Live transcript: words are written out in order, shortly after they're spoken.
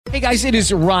Hey guys, it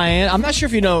is Ryan. I'm not sure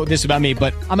if you know this about me,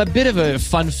 but I'm a bit of a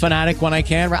fun fanatic when I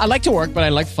can. I like to work, but I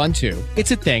like fun too.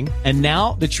 It's a thing. And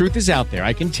now the truth is out there.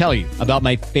 I can tell you about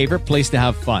my favorite place to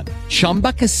have fun.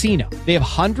 Chumba Casino. They have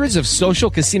hundreds of social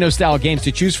casino style games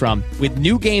to choose from with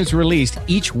new games released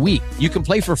each week. You can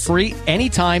play for free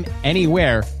anytime,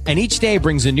 anywhere. And each day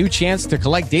brings a new chance to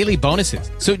collect daily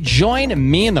bonuses. So join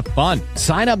me in the fun.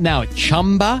 Sign up now at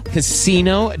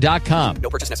ChumbaCasino.com. No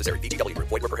purchase necessary. VGW.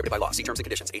 Void where prohibited by law. See terms and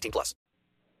conditions. 18+.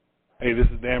 Hey, this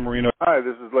is Dan Marino. Hi,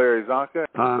 this is Larry Zonka.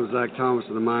 Hi, I'm Zach Thomas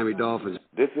of the Miami Dolphins.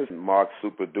 This is Mark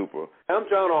Super Duper. I'm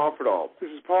John Offerdahl.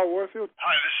 This is Paul Warfield.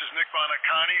 Hi, this is Nick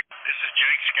Bonacani. This is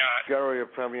Jake Scott. Gary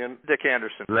Premian. Dick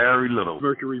Anderson. Larry Little.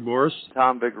 Mercury Morris.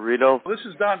 Tom Vigorito. This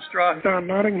is Don Strock. Don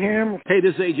Nottingham. Hey,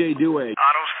 this is AJ Dewey.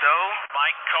 Otto Stowe.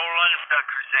 Mike Colon. Doug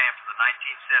Cruzan for the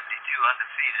 1972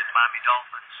 undefeated Miami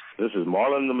Dolphins. This is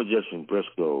Marlon the Magician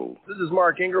Briscoe. This is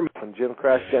Mark Ingram. And Jim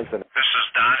Crash Jensen. This is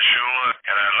Don Shula,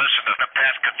 and I listen to the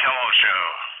Pat Catello Show.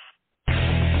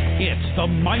 It's the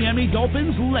Miami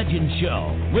Dolphins Legend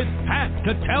Show with Pat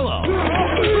Catello.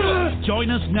 Join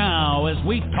us now as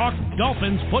we talk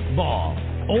Dolphins football,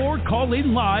 or call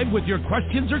in live with your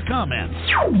questions or comments.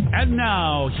 And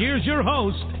now, here's your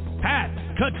host, Pat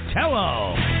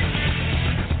Catello.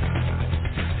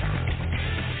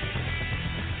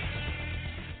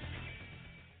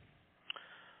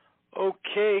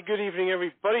 Okay, good evening,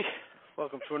 everybody.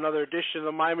 Welcome to another edition of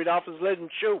the Miami Dolphins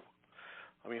Legend Show.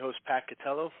 I'm your host, Pat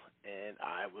Catello, and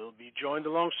I will be joined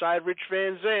alongside Rich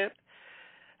Van Zant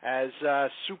as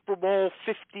Super Bowl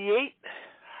 58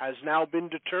 has now been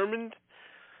determined.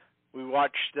 We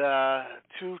watched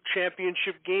two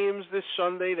championship games this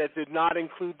Sunday that did not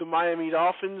include the Miami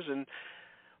Dolphins, and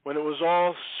when it was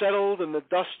all settled and the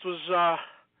dust was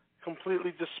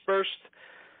completely dispersed,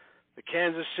 the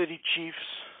Kansas City Chiefs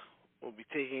will be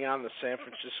taking on the San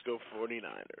Francisco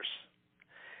 49ers.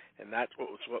 And that's what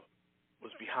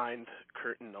was behind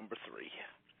curtain number 3.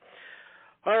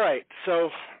 All right,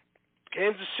 so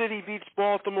Kansas City beats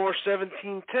Baltimore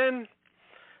 17-10.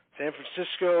 San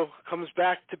Francisco comes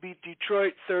back to beat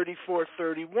Detroit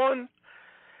 34-31.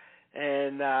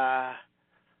 And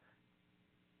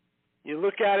you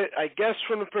look at it, I guess,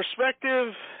 from the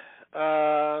perspective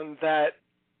that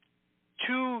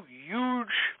two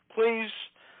huge plays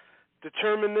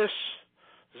determine this.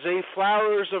 Zay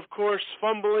Flowers, of course,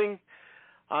 fumbling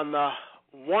on the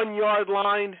 1-yard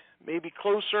line, maybe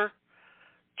closer,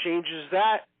 changes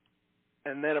that.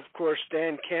 And then, of course,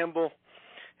 Dan Campbell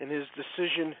and his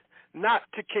decision not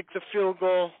to kick the field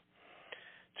goal,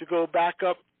 to go back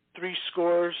up 3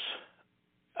 scores,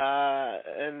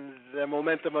 and the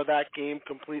momentum of that game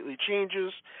completely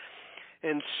changes.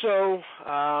 And so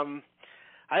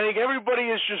I think everybody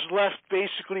is just left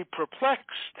basically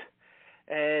perplexed.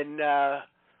 And,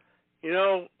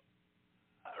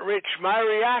 Rich, my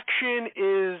reaction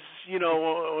is,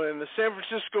 when the San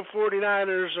Francisco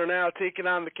 49ers are now taking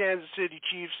on the Kansas City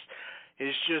Chiefs,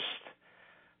 is just,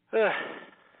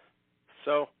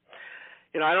 so,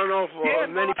 I don't know if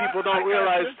many people don't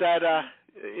realize that,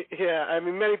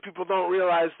 many people don't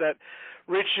realize that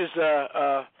Rich is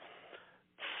a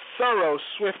thorough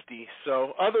Swiftie.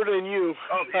 So other than you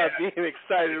being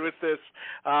excited with this,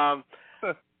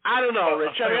 I don't know,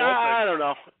 Rich. I don't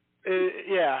know.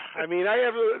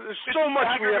 There's so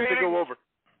much we have to go over.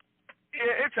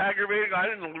 Yeah, it's aggravating. I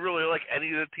didn't really like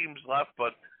any of the teams left,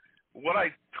 but what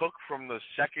I took from the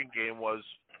second game was,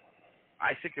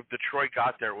 I think if Detroit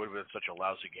got there, it would have been such a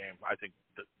lousy game. I think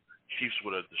the Chiefs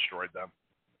would have destroyed them.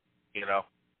 I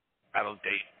don't.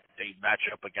 They match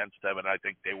up against them, and I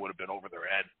think they would have been over their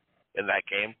head in that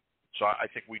game. So I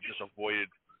think we just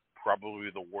avoided probably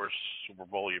the worst Super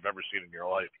Bowl you've ever seen in your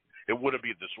life. It wouldn't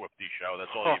be the Swiftie show. That's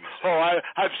all you can say.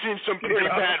 I've seen some pretty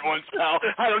bad ones, pal.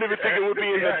 I don't even think it would be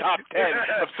in the top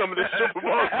 10 of some of the Super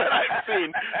Bowls that I've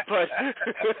seen. But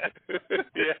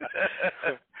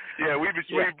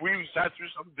we've sat through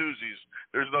some doozies.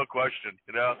 There's no question,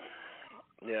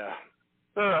 Yeah.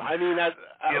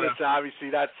 Obviously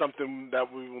that's something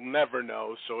that we will never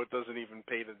know, so it doesn't even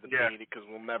pay to debate it because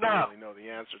we'll never really know the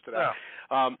answer to that.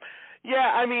 You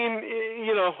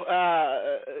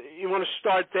want to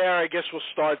start there. I guess we'll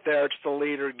start there. It's the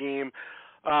later game.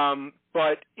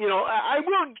 But I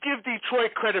will give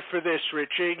Detroit credit for this,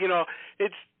 Rich.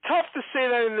 It's tough to say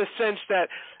that in the sense that,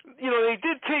 they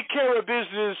did take care of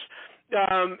business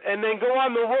and then go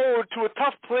on the road to a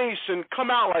tough place and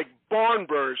come out like barn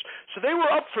burns. So they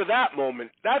were up for that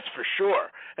moment, that's for sure.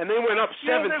 And they went up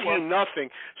 17-0.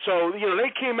 So,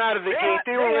 they came out of the gate.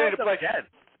 They were ready to play.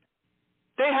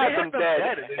 They had them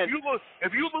dead. If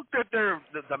you looked at the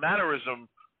mannerism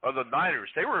of the Niners,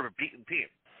 they were a beaten team.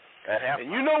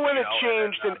 And you know when it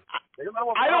changed, and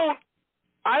I don't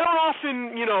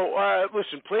often,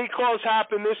 listen, play calls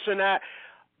happen, this and that,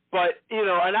 but,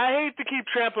 and I hate to keep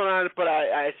trampling on it, but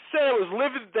I said I was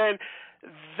livid then.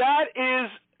 That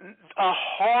is a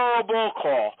horrible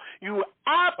call. You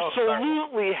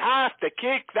absolutely have to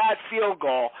kick that field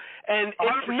goal, and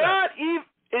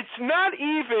it's not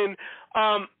even.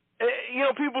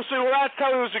 People say, well, that's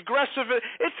how it was aggressive.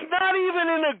 It's not even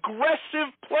an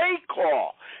aggressive play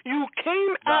call. You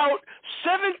came out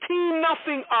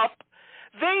 17-0 up.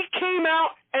 They came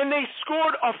out and they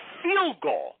scored a field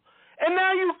goal. And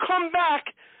now you come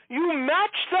back, you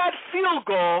match that field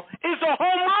goal is a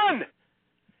home run.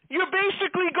 You're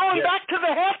basically going back to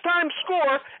the halftime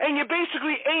score, and you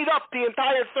basically ate up the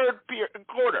entire third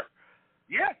quarter.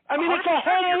 Yeah. I mean, it's a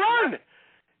home run.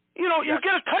 You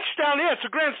get a touchdown, it's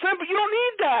a grand slam, but you don't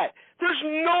need that. There's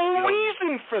no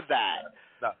reason for that.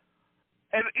 No.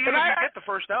 And even if you get the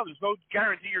first down, there's no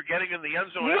guarantee you're getting in the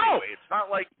end zone anyway. It's not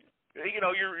like,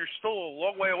 you're still a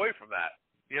long way away from that,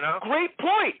 Great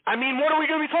point. I mean, what are we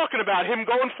going to be talking about? Him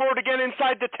going for it again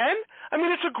inside the 10? I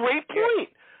mean, it's a great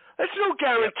point. There's no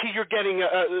guarantee you're getting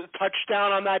a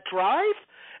touchdown on that drive.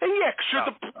 And,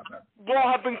 should the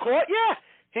ball have been caught? Yeah.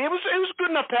 It was a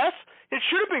good enough pass. It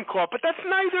should have been caught, but that's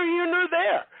neither here nor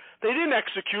there. They didn't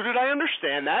execute it. I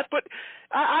understand that, but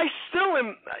I still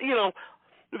am,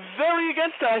 very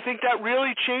against that. I think that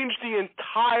really changed the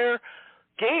entire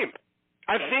game.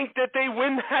 I think that they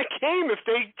win that game if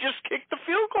they just kick the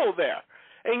field goal there.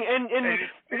 And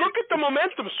look at the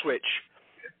momentum switch.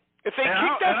 If they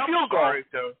kick that field goal.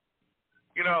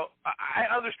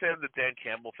 I understand the Dan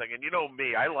Campbell thing, and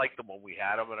me, I liked him when we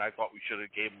had him, and I thought we should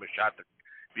have gave him a shot to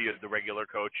be the regular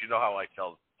coach. You know how I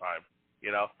tell the time,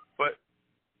 But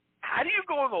how do you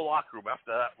go in the locker room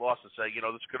after that loss and say,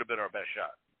 this could have been our best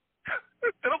shot?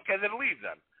 Then okay, then leave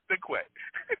then quit.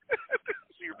 This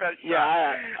is your best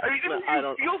shot. I mean,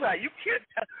 you feel that. You can't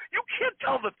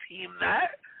tell the team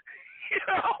that,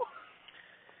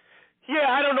 Yeah,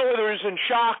 I don't know whether it was in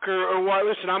shock or what.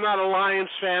 Listen, I'm not a Lions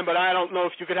fan, but I don't know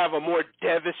if you could have a more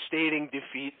devastating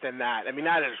defeat than that. I mean,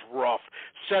 that is rough.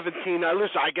 17.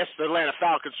 Listen, I guess the Atlanta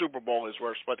Falcons Super Bowl is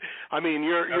worse, but I mean,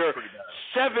 you're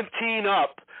 17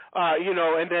 up,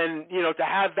 and then to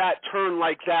have that turn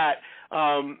like that.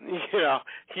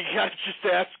 You gotta just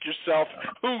ask yourself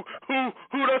who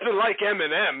doesn't like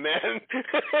Eminem, man?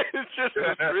 it's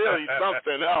really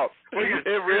something else.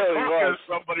 It really was.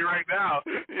 Somebody right now.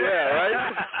 Yeah,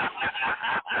 right.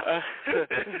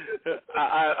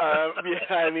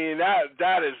 I mean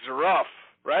that is rough,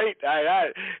 right?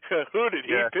 Who did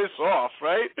he piss off,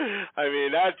 right? I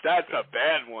mean that's a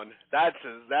bad one. That's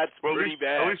pretty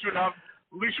bad. At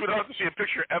least we don't have to see a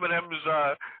picture of Eminem's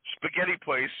spaghetti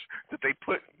place that they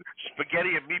put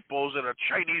spaghetti and meatballs in a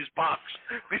Chinese box.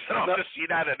 At least I don't have to see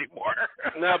that anymore.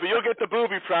 No, but you'll get the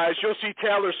booby prize. You'll see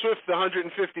Taylor Swift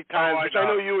 150 times, which I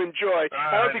know you enjoy.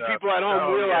 I don't think people at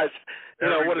home realize,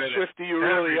 what a Swiftie you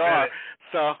really are.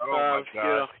 So,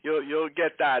 you'll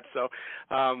get that. So,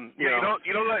 you know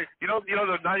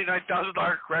the $99,000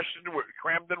 question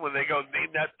crammed in when they go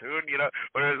name that tune,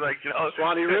 when it's like,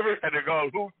 Swanee River, and they go,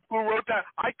 who wrote that?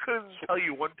 I couldn't tell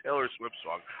you one Taylor Swift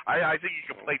song. I think you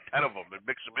can play 10 of them and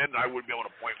mix them in, and I wouldn't be able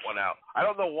to point one out. I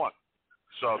don't know one.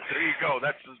 So there you go.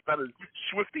 That's as better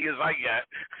Swiftie as I get.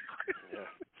 Yeah.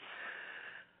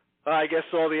 I guess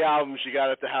all the albums you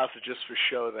got at the house are just for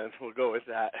show. Then we'll go with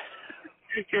that.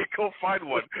 Yeah, go find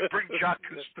one. Bring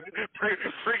bring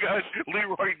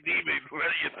Leroy Nimoy,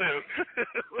 whatever you do.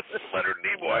 Leonard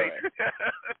Nimoy.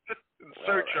 In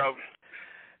search of.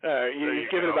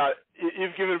 You've given about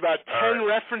 10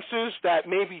 references that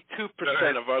maybe 2%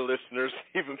 of our listeners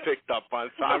even picked up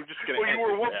on. So I'm just going to. Well, you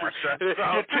were 1%. You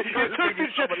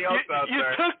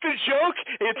took the joke,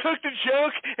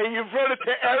 and you brought it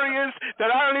to areas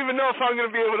that I don't even know if I'm going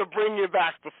to be able to bring you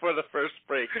back before the first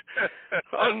break.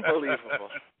 Unbelievable.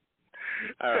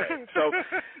 All right. So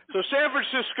San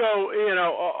Francisco,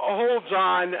 holds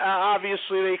on.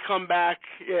 Obviously, they come back,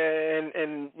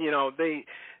 and they.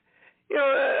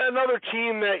 Another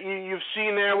team that you've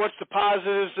seen there. What's the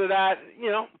positives of that?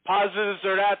 Positives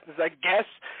are that, I guess,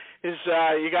 is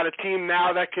you got a team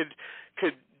now that could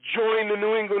join the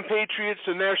New England Patriots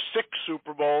in their 6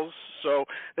 Super Bowls. So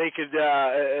they could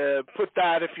put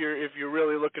that if you're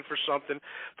really looking for something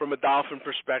from a Dolphin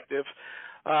perspective.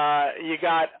 You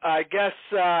got, I guess,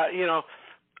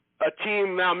 a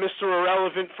team now, Mr.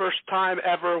 Irrelevant, first time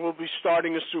ever, will be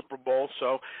starting a Super Bowl.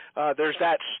 So there's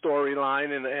that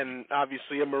storyline, and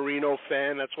obviously a Marino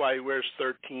fan. That's why he wears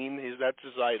 13. That's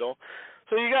his idol.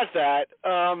 So you got that.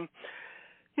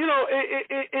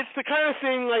 It's the kind of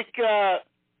thing like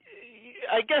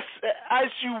I guess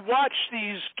as you watch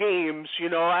these games,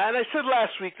 and I said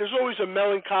last week, there's always a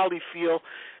melancholy feel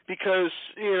because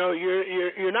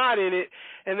you're not in it,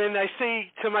 and then I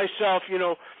say to myself,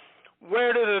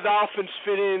 where do the Dolphins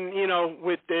fit in,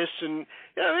 with this? And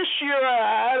this year,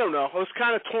 I don't know. I was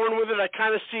kind of torn with it. I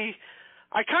kind of see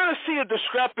a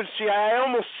discrepancy. I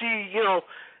almost see,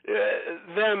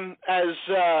 them as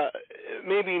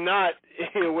maybe not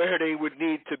where they would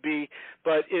need to be,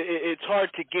 but it's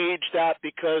hard to gauge that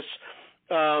because,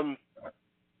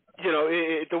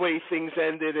 the way things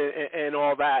ended and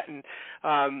all that. And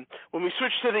when we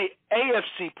switch to the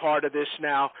AFC part of this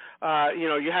now,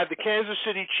 you have the Kansas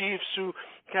City Chiefs who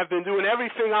have been doing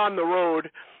everything on the road.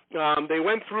 They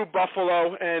went through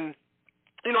Buffalo, and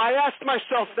I asked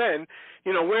myself then,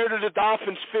 where do the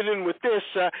Dolphins fit in with this?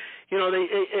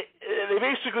 They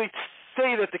basically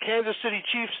say that the Kansas City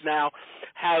Chiefs now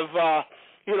have,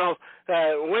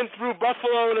 went through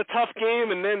Buffalo in a tough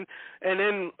game, and then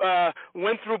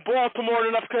went through Baltimore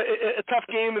in a tough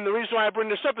game. And the reason why I bring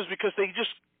this up is because they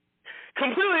just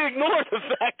completely ignored the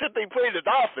fact that they played the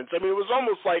Dolphins. I mean, it was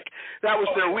almost like that was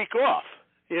their week off.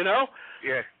 Yeah,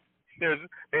 they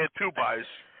had 2 buys.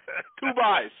 2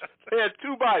 buys. They had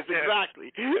 2 buys, exactly.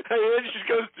 It just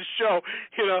goes to show,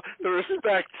 the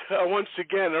respect once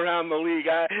again around the league.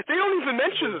 They don't even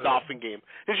mention the Dolphin game.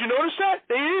 Did you notice that?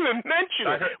 They didn't even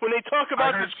mention it when they talk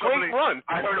about this great run.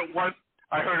 I heard it once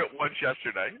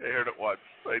yesterday. I heard it once.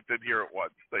 I did hear it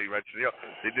once. They mentioned,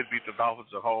 they did beat the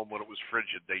Dolphins at home when it was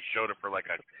frigid. They showed it for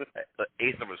like an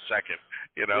eighth of a second.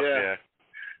 Yeah.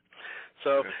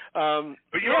 So, but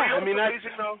I mean, that's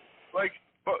amazing though.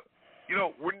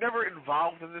 We're never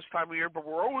involved in this time of year, but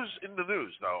we're always in the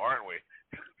news, though, aren't we?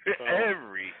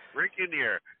 Every freaking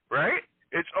year, right?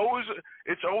 It's always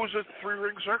a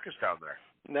 3-ring circus down there.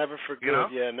 Never for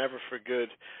good, never for good.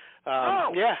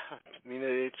 Yeah, I mean,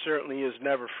 it certainly is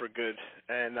never for good.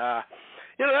 And,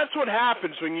 that's what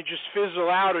happens when you just fizzle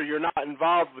out or you're not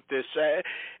involved with this.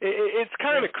 It's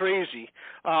kind of crazy.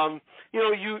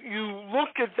 You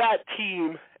look at that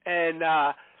team and,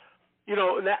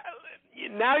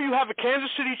 now you have a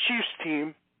Kansas City Chiefs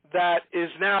team that is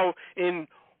now in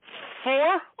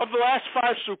 4 of the last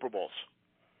 5 Super Bowls.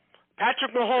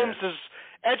 Patrick Mahomes has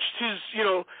etched his,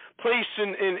 place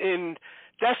in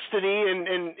destiny,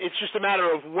 and it's just a matter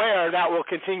of where that will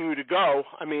continue to go.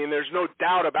 I mean, there's no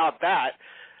doubt about that.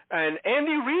 And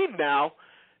Andy Reid now,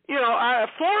 4 of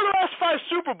the last 5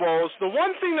 Super Bowls, the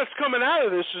one thing that's coming out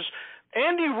of this is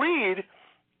Andy Reid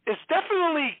is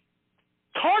definitely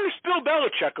tarnished Bill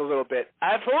Belichick a little bit.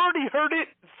 I've already heard it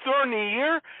during the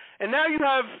year, and now you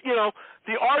have,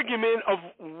 the argument of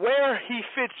where he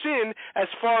fits in as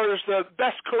far as the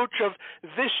best coach of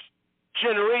this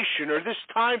generation or this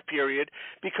time period,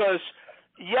 because,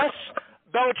 yes,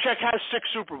 Belichick has 6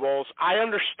 Super Bowls. I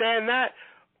understand that.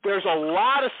 There's a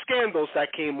lot of scandals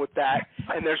that came with that,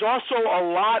 and there's also a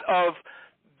lot of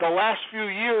the last few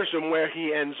years and where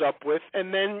he ends up with,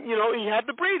 and then, he had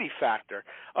the Brady factor,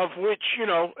 of which,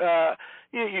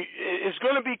 is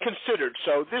going to be considered.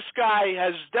 So this guy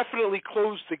has definitely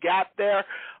closed the gap there.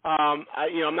 I'm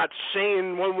not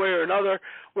saying one way or another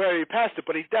where he passed it,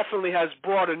 but he definitely has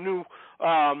brought a new,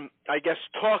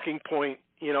 talking point,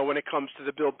 when it comes to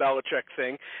the Bill Belichick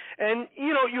thing. And,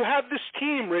 you have this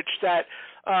team, Rich, that,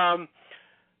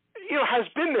 has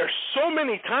been there so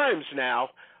many times now.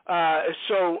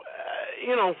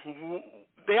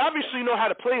 They obviously know how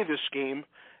to play this game,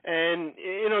 and,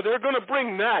 they're going to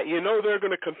bring that. They're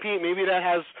going to compete. Maybe that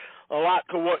has a lot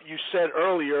to what you said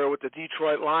earlier with the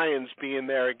Detroit Lions being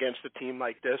there against a team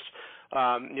like this,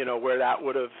 where that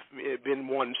would have been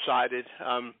one-sided.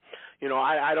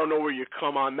 I don't know where you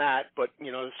come on that, but,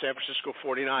 the San Francisco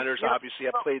 49ers obviously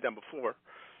have played them before.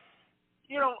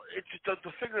 It's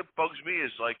the thing that bugs me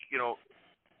is,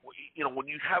 when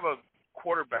you have a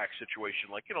quarterback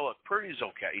situation, look, Purdy's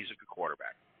okay. He's a good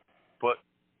quarterback. But,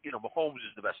 Mahomes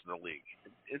is the best in the league.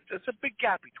 It's a big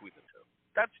gap between the two.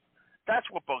 That's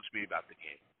what bugs me about the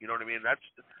game. You know what I mean? That's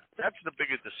the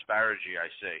biggest disparity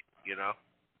I see,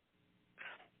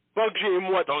 Bugs you in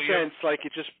what sense? Like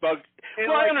it just bugged.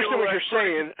 Well, I understand what you're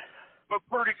saying. But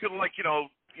Purdy could,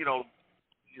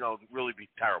 really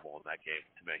be terrible in that game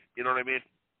to me. You know what I mean?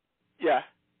 Yeah.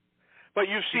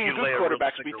 But you've seen good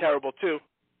quarterbacks be terrible too.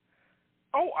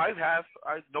 Oh, I have.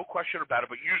 No question about it.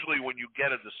 But usually when you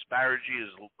get a disparity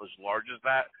as large as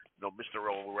that, Mr.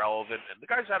 Irrelevant, and the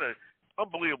guy's had an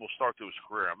unbelievable start to his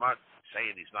career. I'm not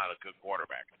saying he's not a good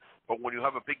quarterback. But when you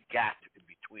have a big gap in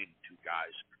between 2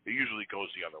 guys, it usually goes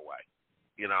the other way.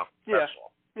 That's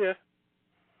all. Yeah.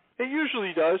 It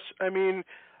usually does. I mean,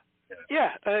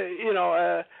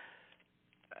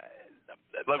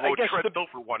 like when Trent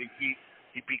Dilfer won, he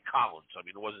beat Collins. I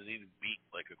mean, it wasn't even beat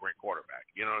like a great quarterback.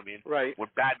 You know what I mean? Right. When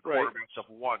bad quarterbacks have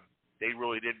won, they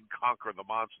really didn't conquer the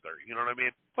monster. You know what I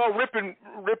mean? Well,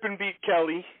 Rippon beat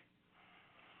Kelly.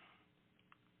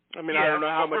 I mean, I don't know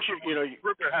how much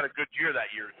Rippon had a good year that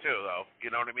year too, though.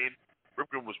 You know what I mean?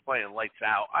 Rippon was playing lights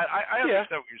out. I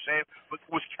understand what you're saying, but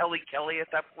was Kelly at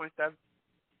that point then?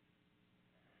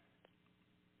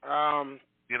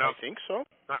 You know, I think so.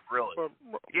 Not really.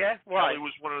 Yeah. Why? Kelly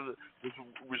was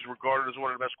was regarded as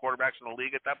one of the best quarterbacks in the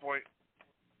league at that point.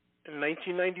 In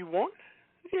 1991.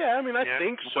 Yeah, I mean, I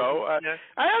think so. Yeah.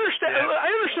 I understand. Yeah. I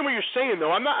understand what you're saying,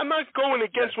 though. I'm not going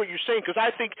against what you're saying because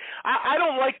I think I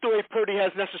don't like the way Purdy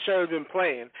has necessarily been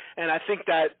playing, and I think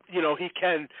that he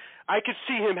can. I could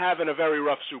see him having a very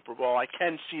rough Super Bowl. I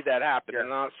can see that happening. Yeah.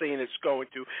 I'm not saying it's going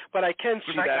to, but I can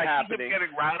see that happening. I see him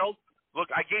getting rattled. Look,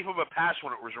 I gave him a pass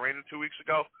when it was raining 2 weeks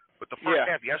ago, but the first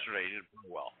half yesterday he didn't play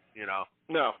well. You know.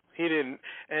 No, he didn't,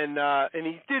 and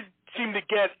he did seem to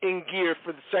get in gear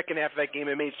for the second half of that game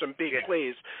and made some big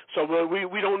plays. So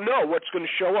we don't know what's going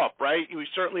to show up, right? We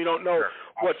certainly don't know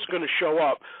what's going to show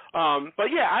up.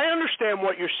 But yeah, I understand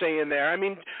what you're saying there. I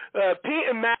mean,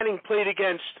 Peyton Manning played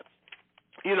against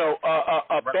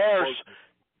a Bears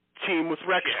team with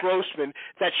Rex Grossman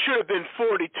that should have been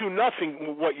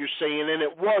 42-0. What you're saying, and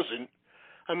it wasn't.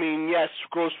 I mean, yes,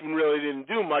 Grossman really didn't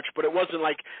do much, but it wasn't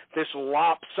like this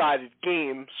lopsided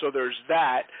game, so there's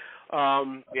that. I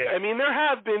mean, there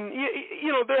have been,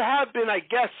 I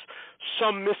guess,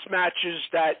 some mismatches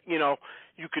that,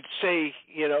 you could say,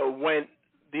 went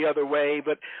the other way,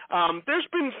 but there's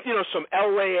been, some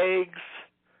Elway eggs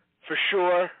for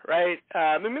sure, right?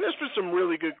 I mean, there's been some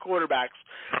really good quarterbacks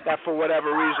that, for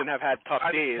whatever reason, have had tough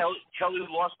days. Kelly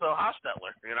lost to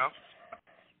Hostetler,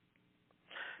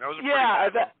 That was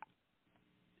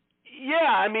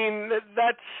I mean,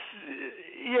 that's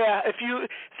if you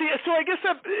see, so I guess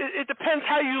it depends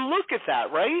how you look at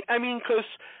that, right? I mean, because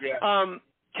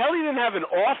Kelly didn't have an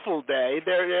awful day.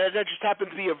 That just happened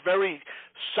to be a very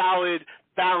solid,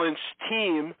 balanced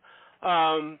team. So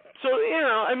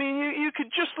I mean, you could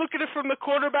just look at it from the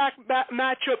quarterback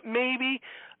matchup, maybe.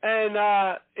 And,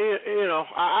 I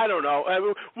don't know.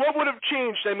 What would have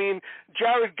changed? I mean,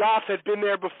 Jared Goff had been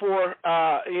there before.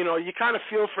 You kind of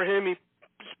feel for him. He's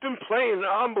been playing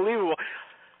unbelievable.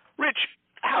 Rich,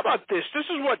 how about this? This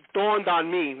is what dawned on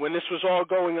me when this was all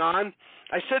going on.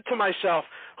 I said to myself,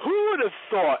 who would have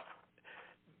thought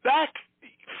back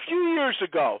a few years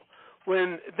ago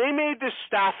when they made this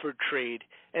Stafford trade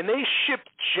and they shipped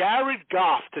Jared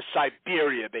Goff to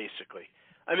Siberia, basically?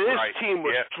 I mean, this team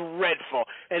was dreadful.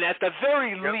 And at the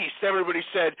very least, everybody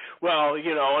said, well,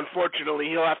 unfortunately,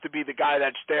 he'll have to be the guy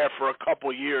that's there for a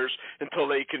couple years until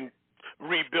they can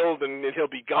rebuild and he'll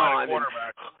be gone. Who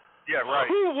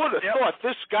would have thought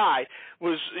this guy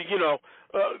was,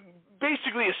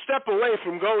 basically a step away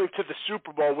from going to the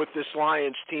Super Bowl with this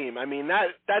Lions team? I mean,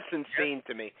 that's insane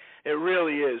to me. It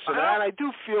really is. And I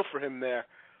do feel for him there.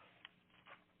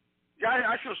 Yeah,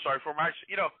 I feel sorry for him.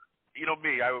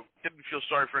 Me, I didn't feel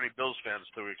sorry for any Bills fans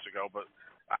 2 weeks ago, but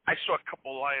I saw a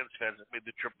couple of Lions fans that made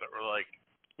the trip that were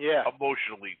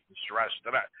emotionally distressed,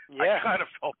 and I kind of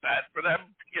felt bad for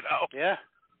them, Yeah,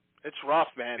 it's rough,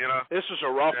 man. This was a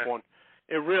rough one.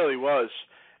 It really was,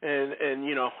 and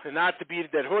not to beat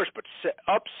a dead horse, but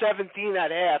up 17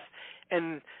 at half,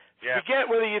 and forget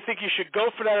whether you think you should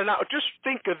go for that or not. Just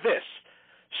think of this: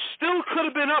 still could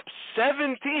have been up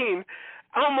 17,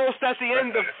 almost at the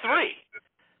end of 3.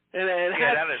 And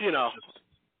that is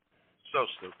so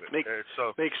stupid. Makes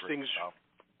things tough.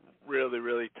 Really,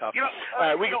 really tough.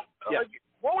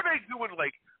 What were they doing?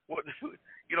 Like, who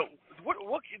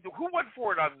went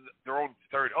for it on their own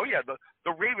third? Oh yeah,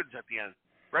 the Ravens at the end,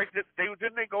 right?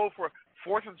 Didn't they go for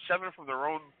 4th and 7 from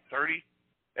their own 30?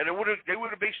 And they would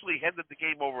have basically handed the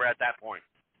game over at that point.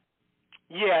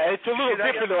 Yeah, it's a little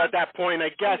different though at that point,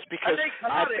 I guess, because.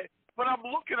 But I'm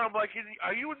looking. I'm like,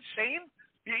 are you insane?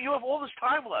 You have all this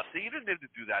time left. You didn't need to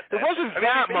do that. There wasn't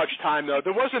that much time, though.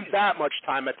 There wasn't that much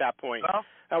time at that point. No?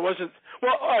 That wasn't.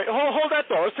 Well, all right, hold that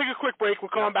thought. Let's take a quick break. We'll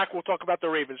come back. We'll talk about the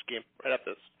Ravens game right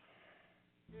after this.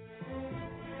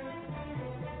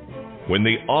 When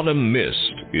the autumn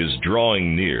mist is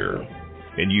drawing near,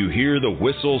 and you hear the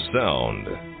whistle sound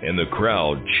and the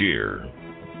crowd cheer,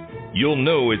 you'll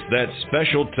know it's that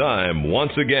special time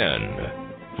once again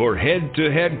for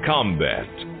head-to-head combat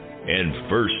and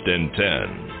 1st and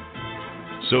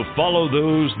 10. So follow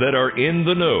those that are in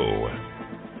the know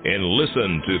and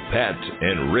listen to Pat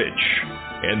and Rich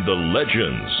and the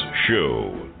Legends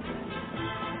Show.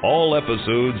 All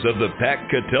episodes of the Pat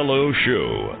Catello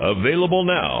Show available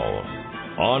now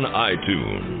on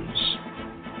iTunes.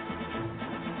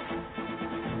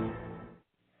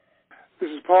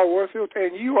 Paul Warfield,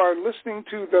 and you are listening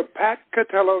to the Pat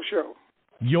Catello Show.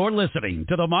 You're listening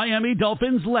to the Miami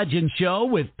Dolphins Legend Show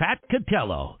with Pat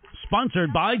Catello,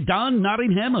 sponsored by Don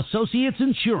Nottingham Associates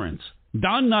Insurance.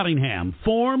 Don Nottingham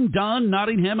formed Don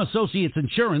Nottingham Associates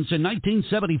Insurance in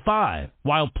 1975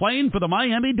 while playing for the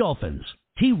Miami Dolphins.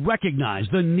 He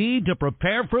recognized the need to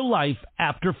prepare for life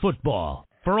after football.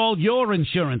 For all your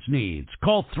insurance needs,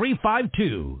 call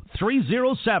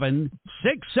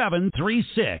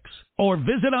 352-307-6736 or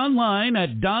visit online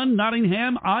at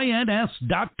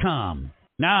donnottinghamins.com.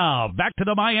 Now, back to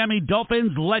the Miami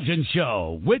Dolphins Legend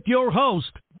Show with your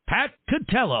host, Pat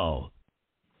Catello.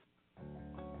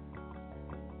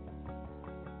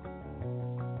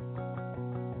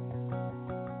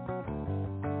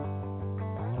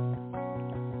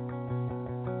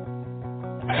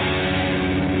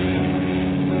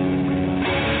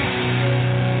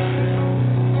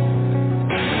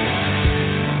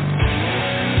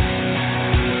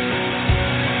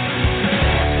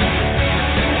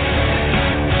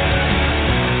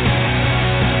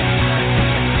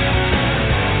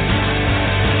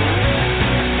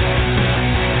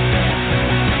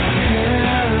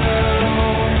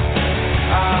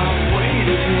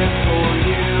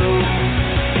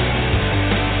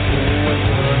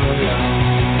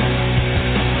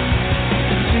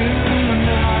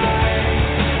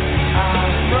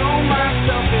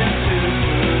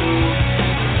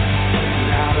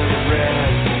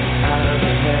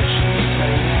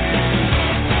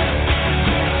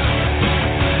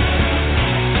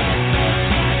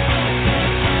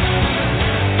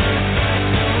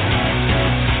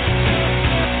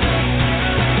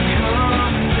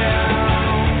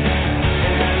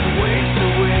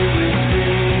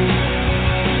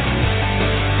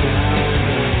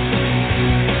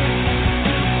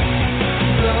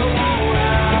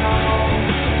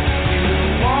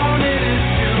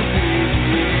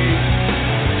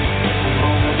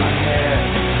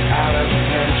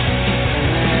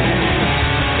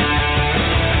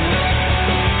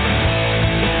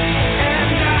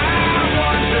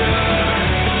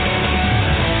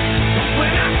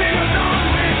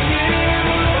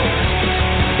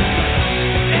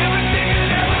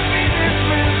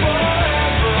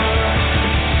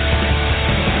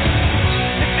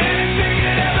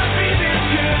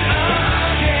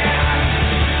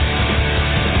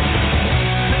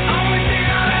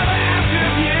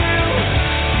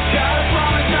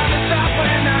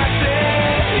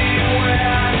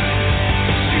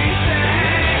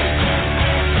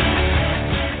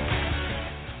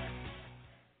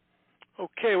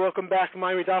 Welcome back to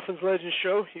Miami Dolphins Legends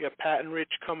Show. You got Pat and Rich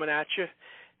coming at you.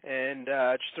 And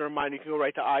just a reminder, you can go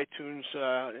right to iTunes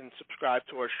and subscribe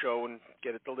to our show and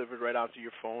get it delivered right onto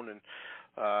your phone. And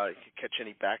you can catch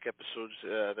any back episodes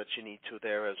that you need to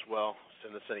there as well.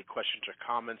 Send us any questions or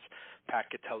comments,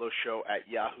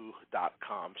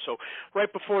 patcatelloshow@yahoo.com. So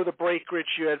right before the break,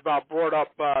 Rich, you had brought up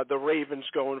the Ravens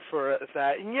going for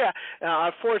that. And, yeah,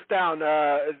 fourth down,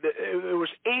 it was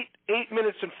 8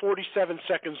 minutes and 47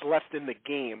 seconds left in the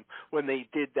game when they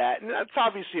did that. And that's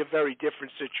obviously a very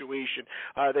different situation.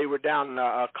 They were down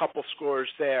a couple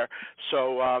scores there.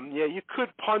 So, yeah, you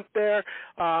could punt there.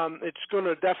 It's going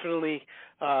to definitely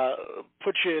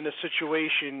put you in a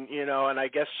situation, and I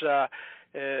guess,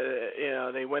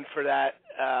 they went for that,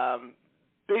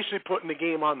 basically putting the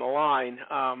game on the line,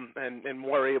 and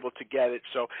were able to get it.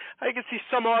 So I can see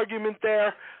some argument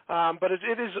there, but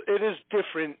it is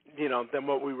different, than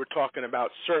what we were talking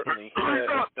about, certainly, than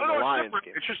the Lions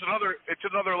game. It's just another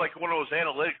like one of those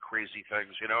analytic crazy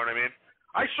things, you know what I mean?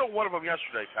 I saw one of them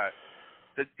yesterday, Pat.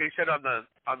 They said on the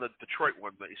Detroit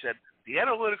one, they said the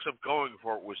analytics of going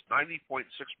for it was 90.6%,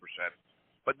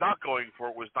 but not going for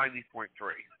it was 90.3%.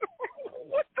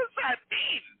 What does that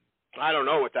mean? I don't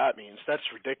know what that means.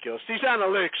 That's ridiculous. These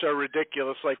analytics are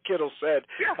ridiculous, like Kittle said.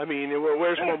 Yeah. I mean,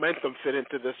 where's momentum fit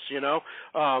into this?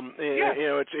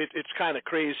 It's kind of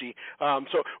crazy.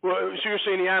 So you're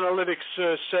saying the analytics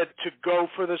said to go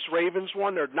for this Ravens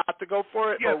one or not to go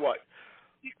for it, or what?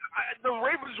 The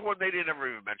Ravens one, they didn't ever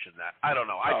even mention that. I don't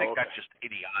know. I think that's just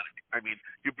idiotic. I mean,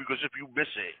 because if you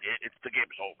miss it, the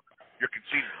game's over. You're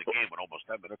conceding the game with almost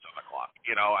 10 minutes on the clock.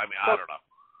 I don't know.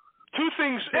 Two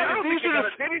things. They didn't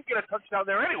get a touchdown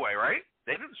there anyway, right?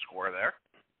 They didn't score there,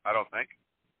 I don't think.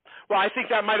 Well, I think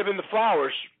that might have been the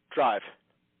Flowers drive.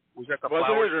 Was that the Flowers?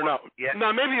 Flowers or no? Yeah.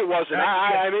 No, maybe it wasn't.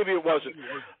 Maybe it wasn't.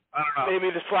 I don't know. Maybe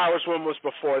the Flowers one was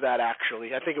before that,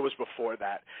 actually. I think it was before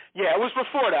that. Yeah, it was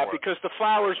before that because the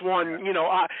Flowers one,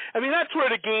 that's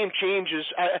where the game changes.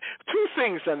 Two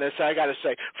things on this I got to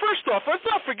say. First off, let's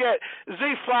not forget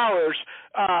Zay Flowers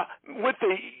with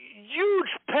the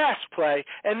huge pass play,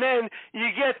 and then you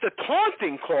get the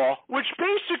taunting call, which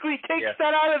basically takes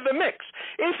that out of the mix.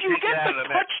 If you get the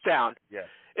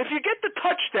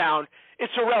touchdown,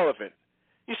 it's irrelevant.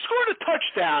 You scored a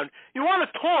touchdown, you want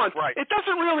to taunt, it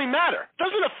doesn't really matter. It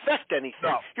doesn't affect anything.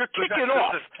 No, you're kicking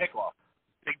off. Kickoff.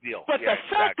 Big deal. But the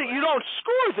fact that you don't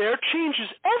score there changes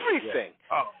everything.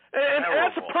 Yeah. Oh, and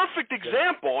that's a perfect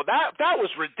example. That was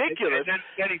ridiculous. And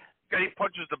then he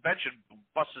punches the bench and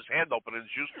busts his hand open and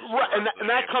juice. Right, and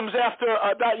that comes after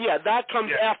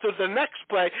after the next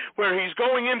play where he's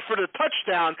going in for the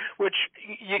touchdown, which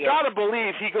you got to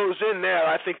believe he goes in there.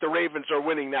 I think the Ravens are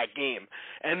winning that game,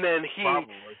 and then he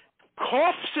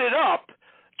coughs it up,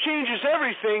 changes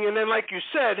everything, and then, like you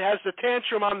said, has the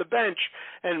tantrum on the bench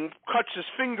and cuts his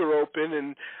finger open.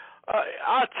 And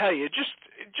I'll tell you,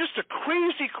 just a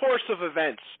crazy course of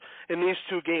events in these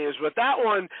two games. But that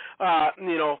one,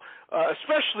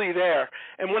 especially there.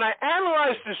 And when I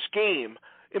analyze this game,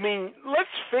 I mean, let's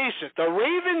face it, the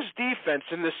Ravens' defense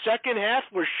in the second half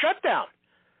was shut down.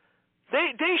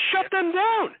 They shut them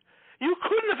down. You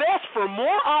couldn't have asked for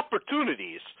more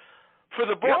opportunities for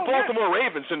the Baltimore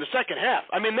Ravens in the second half.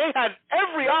 I mean, they had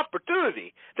every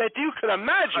opportunity that you could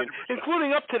imagine, 100%.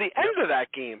 Including up to the end of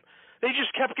that game. They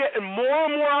just kept getting more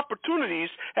and more opportunities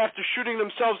after shooting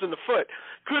themselves in the foot.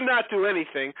 Could not do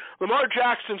anything. Lamar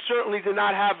Jackson certainly did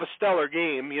not have a stellar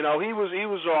game. You know, he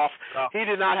was off. Oh. He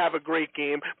did not have a great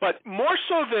game. But more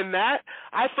so than that,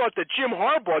 I thought that Jim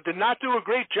Harbaugh did not do a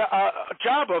great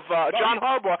job of John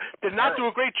Harbaugh did not do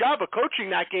a great job of coaching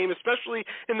that game, especially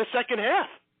in the second half.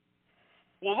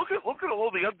 Well, look at all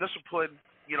the undisciplined,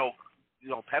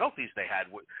 penalties they had.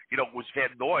 It was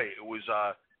Van Noy.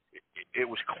 It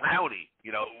was Clowney,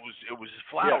 it was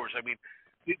Flowers. I mean,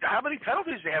 how many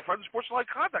penalties they have for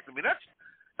unsportsmanlike conduct? I mean,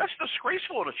 that's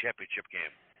disgraceful in a championship game.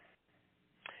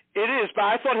 It is, but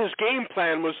I thought his game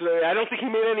plan was. I don't think he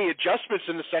made any adjustments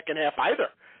in the second half either.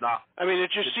 No, I mean,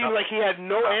 it just seemed like he had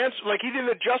no answer. Like he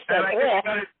didn't adjust at all.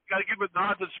 Got to give a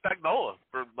nod to Spagnuolo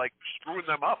for screwing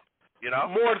them up.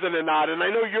 More than a nod, and I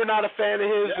know you're not a fan of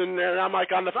his, and I'm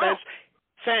on the fence.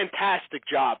 Fantastic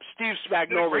job. Steve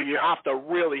Spagnuolo, you have to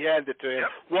really hand it to him. Yep.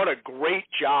 What a great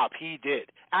job he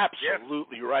did.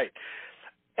 Absolutely right.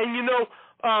 And,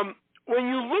 when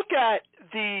you look at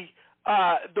the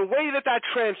way that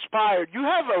transpired, you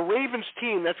have a Ravens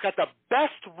team that's got the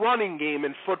best running game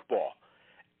in football.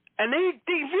 And they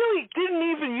really didn't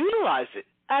even utilize it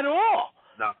at all.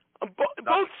 No.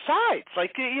 Both sides, they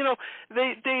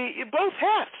both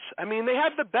halves. I mean, they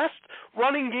have the best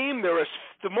running game. They're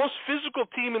the most physical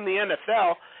team in the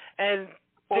NFL, and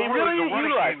they really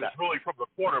utilize that. It's really from the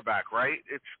quarterback, right?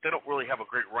 They don't really have a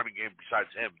great running game besides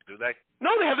him, do they?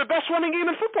 No, they have the best running game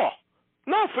in football.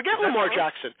 No, forget Lamar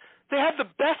Jackson. They have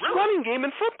the best running game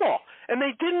in football, and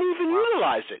they didn't even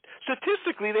utilize it.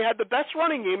 Statistically, they had the best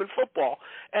running game in football,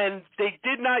 and they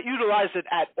did not utilize it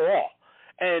at all.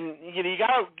 And you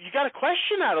got to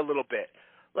question that a little bit.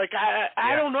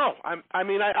 I don't know. I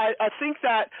think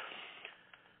that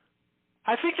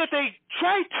they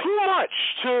try too much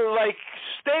to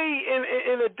stay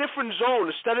in a different zone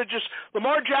instead of just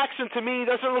Lamar Jackson. To me,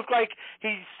 doesn't look like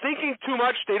he's thinking too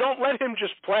much. They don't let him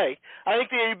just play. I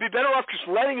think they'd be better off just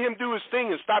letting him do his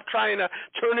thing and stop trying to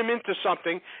turn him into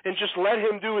something and just let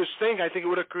him do his thing. I think it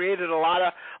would have created a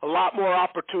lot more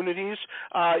opportunities.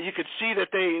 You could see that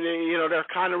they're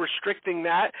kind of restricting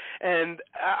that, and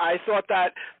I thought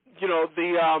that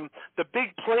the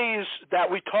big plays that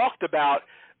we talked about.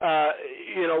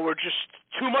 Were just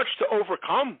too much to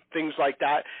overcome things like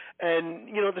that. And,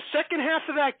 the second half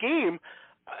of that game,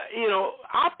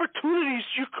 opportunities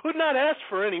you could not ask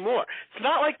for anymore. It's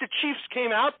not like the Chiefs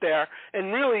came out there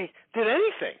and really did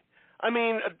anything. I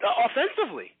mean,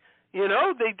 offensively,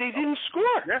 they didn't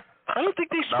score. Yeah. I don't think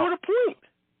they scored a point.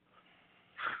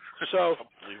 So,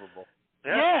 unbelievable.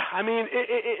 Yeah, I mean,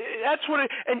 that's what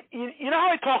it – and you know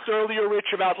how I talked earlier,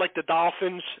 Rich, about, the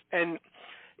Dolphins and –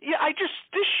 yeah,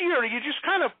 this year, you just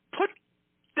kind of put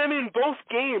them in both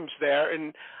games there,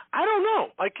 and I don't know.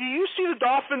 You see the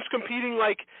Dolphins competing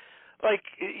like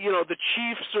the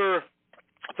Chiefs or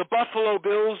the Buffalo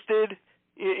Bills did.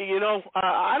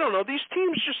 I don't know. These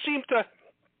teams just seem to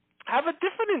have a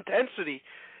different intensity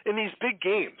in these big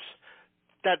games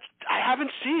that I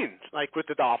haven't seen, with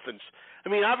the Dolphins. I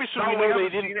mean, obviously we know they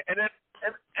didn't.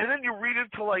 And then you read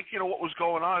into what was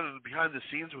going on behind the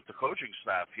scenes with the coaching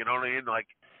staff. You know what I mean?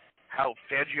 How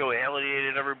Fangio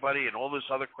alienated everybody and all this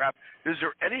other crap. Is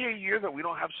there any year that we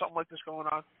don't have something like this going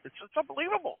on? It's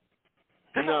unbelievable.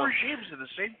 Different regimes in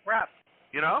the same crap.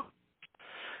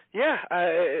 Yeah,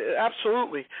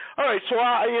 absolutely. All right, so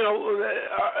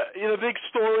the big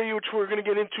story which we're going to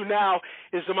get into now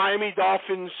is the Miami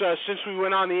Dolphins. Since we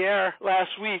went on the air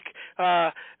last week,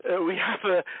 we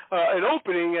have an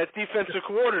opening at defensive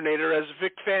coordinator as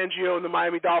Vic Fangio and the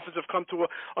Miami Dolphins have come to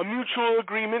a mutual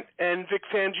agreement, and Vic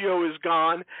Fangio is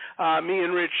gone. Me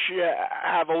and Rich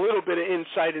have a little bit of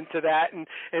insight into that, and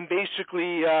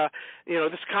basically,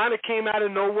 this kind of came out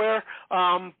of nowhere,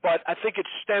 but I think it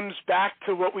stems back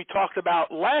to what we talked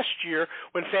about last year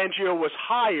when Fangio was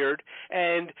hired,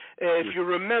 and if you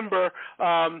remember,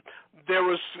 there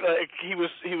was he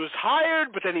was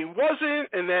hired, but then he wasn't,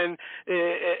 and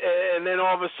then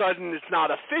all of a sudden it's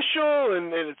not official,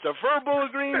 and it's a verbal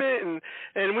agreement,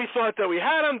 and we thought that we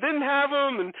had him, didn't have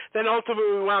him, and then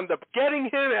ultimately we wound up getting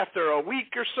him after a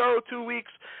week or so, 2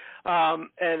 weeks.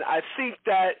 And I think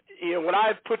that what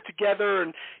I've put together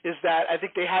is that I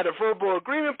think they had a verbal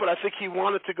agreement, but I think he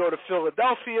wanted to go to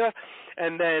Philadelphia,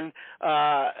 and then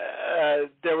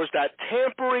there was that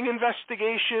tampering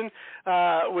investigation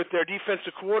with their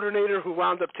defensive coordinator who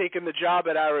wound up taking the job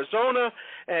at Arizona,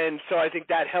 and so I think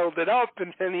that held it up,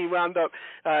 and then he wound up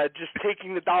just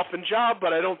taking the Dolphin job,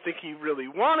 but I don't think he really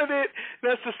wanted it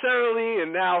necessarily,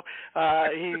 and now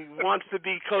he wants to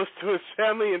be close to his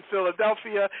family in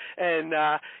Philadelphia. And,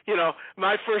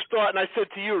 my first thought, and I said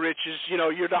to you, Rich, is,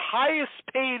 you're the highest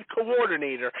paid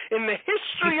coordinator in the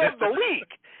history of the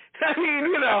league. I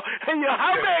mean,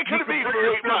 how bad could it be for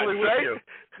 8 months, right?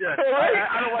 Yeah, right?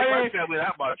 I don't like my family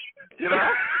that much, You're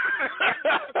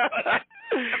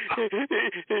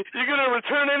going to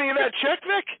return any of that check,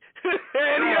 Vic?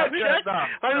 Any of that check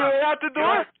on your way out the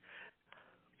door?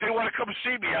 They want to come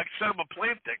see me, I can send them a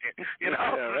plane ticket, Yeah,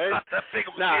 right? It's not that big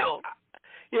of a deal.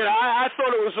 I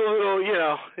thought it was a little,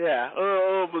 a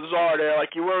little bizarre there.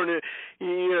 Like you weren't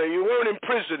in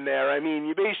prison there. I mean,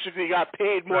 you basically got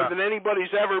paid more than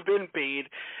anybody's ever been paid,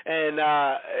 and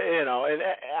and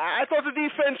I thought the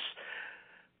defense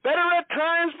better at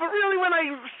times, but really when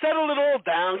I settled it all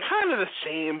down, kind of the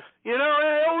same.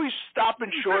 Always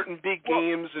stopping short in big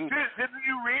games. And didn't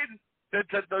you read that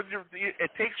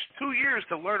it takes 2 years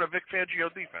to learn a Vic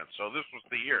Fangio defense? So this was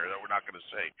the year that we're not going to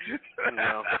say.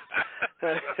 No.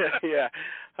 Yeah.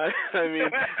 I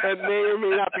mean, that may or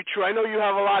may not be true. I know you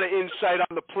have a lot of insight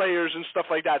on the players and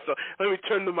stuff like that, so let me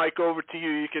turn the mic over to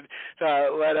you. You could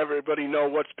let everybody know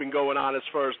what's been going on as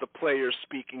far as the players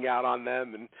speaking out on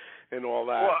them and all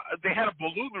that. Well, they had a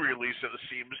balloon release, it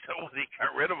seems, when they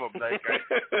got rid of him.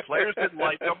 The players didn't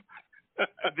like him.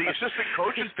 The assistant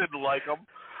coaches didn't like him.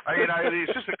 The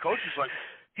assistant coach was like,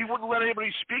 he wouldn't let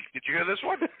anybody speak. Did you hear this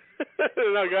one?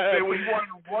 No, go ahead. There was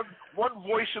one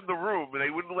voice in the room, and they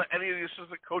wouldn't let any of the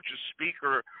assistant coaches speak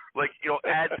or,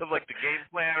 add to, the game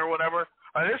plan or whatever.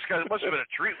 This guy, it must have been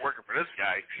a treat working for this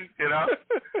guy,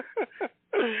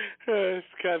 It's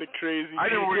kind of crazy.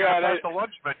 I knew we were going to pass the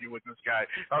lunch menu with this guy.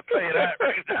 I'll tell you that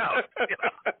right now.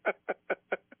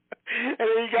 And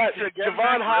then you got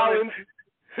Javon Holland.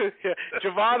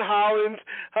 Javon Holland,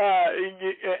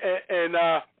 and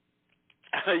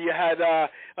you had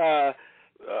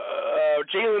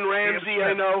Jalen Ramsey,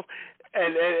 I know,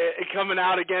 and coming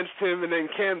out against him, and then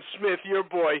Cam Smith, your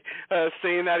boy,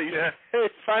 saying that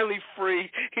he's finally free.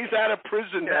 He's out of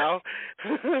prison now.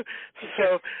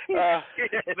 So an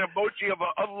emoji of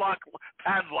an unlocked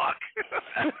padlock.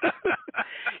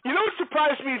 What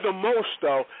surprised me the most,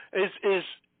 though, is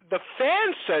the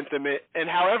fan sentiment and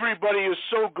how everybody is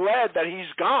so glad that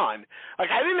he's gone. I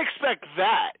didn't expect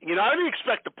that. I didn't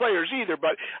expect the players either,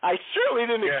 but I certainly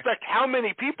didn't expect how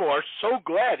many people are so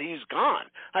glad he's gone.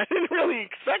 I didn't really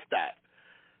expect that.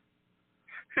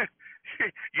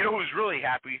 Who's really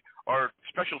happy? Our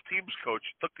special teams coach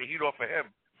took the heat off of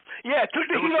him. Yeah, took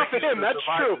the heat off of him. That's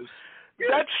true.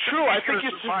 That's true. I think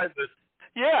you survived this.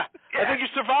 Yeah, I think you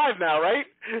survived now, right?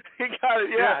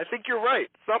 I think you're right.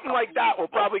 Something like that will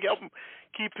probably help him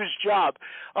keep his job.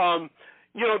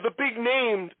 The big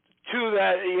name, too,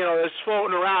 that, that's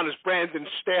floating around is Brandon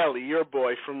Staley, your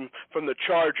boy from the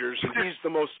Chargers.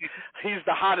 He's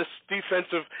the hottest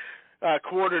defensive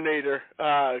coordinator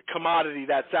commodity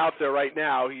that's out there right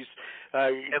now. He's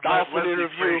Dolphin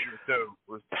interview,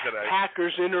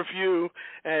 Packers interview,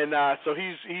 and so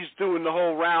he's doing the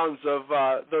whole rounds of.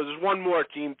 There's one more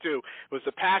team too. It was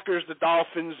the Packers, the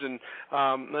Dolphins, and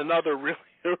another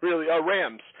really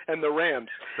Rams and the Rams.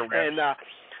 And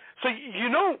so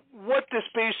what this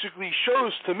basically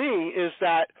shows to me is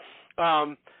that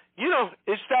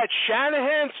it's that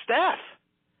Shanahan staff.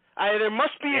 There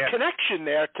must be a connection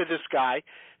there to this guy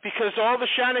because all the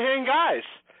Shanahan guys,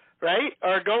 right,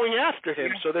 are going after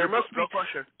him. So there must be. No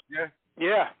question. Yeah.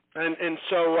 Yeah, and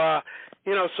so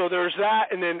So there's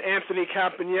that, and then Anthony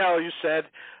Campanello, you said,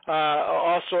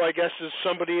 also I guess is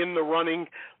somebody in the running.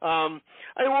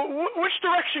 Which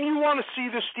direction you want to see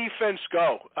this defense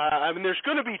go? There's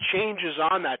going to be changes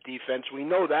on that defense. We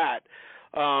know that.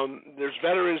 There's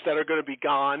veterans that are going to be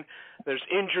gone. There's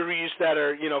injuries that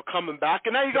are, coming back.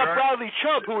 And now you got Bradley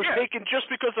Chubb, who was taken just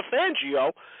because of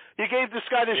Fangio. You gave this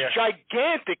guy this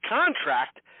gigantic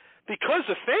contract because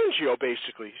of Fangio,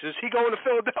 basically. Is he going to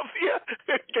Philadelphia?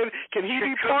 Can he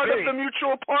be part of the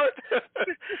mutual part?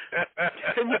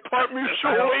 Can you part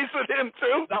mutual ways with him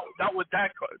too? Not with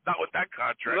that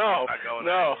contract. No. I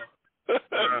know.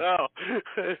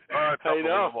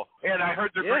 And I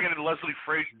heard they're bringing in Leslie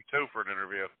Frazier too for an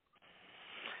interview.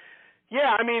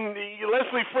 Yeah,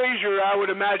 Leslie Frazier, I would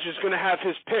imagine, is going to have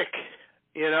his pick.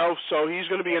 So he's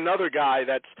going to be another guy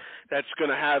that's going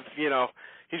to have,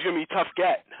 he's going to be a tough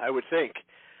get, I would think.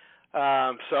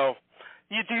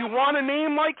 Do you want a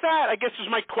name like that? I guess is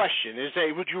my question.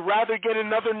 Would you rather get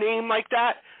another name like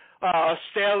that, a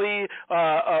Staley,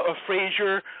 a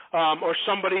Frazier, or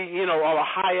somebody, a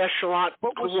high echelon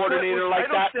coordinator like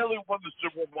that? I know Staley won the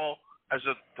Super Bowl as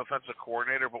a defensive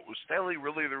coordinator, but was Staley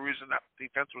really the reason that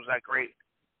defense was that great?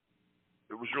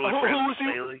 It was really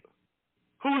Staley.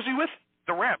 Who was he with?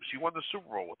 The Rams. He won the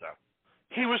Super Bowl with them.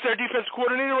 He was their defense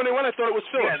coordinator when they won? I thought it was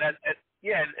Phillips. I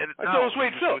thought it was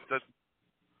Wade Phillips. Was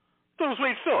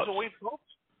it Wade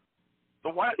Phillips?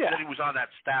 Then he was on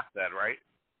that staff then, right?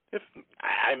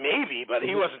 Maybe, but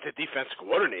he wasn't the defense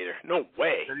coordinator. No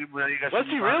way. Was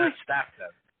he really? Staff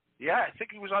then. Yeah, I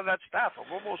think he was on that staff. I'm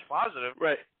almost positive.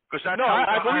 Right.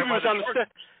 I believe he was on the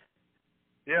staff.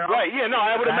 Yeah. Right. Yeah. No,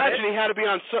 I would imagine he had to be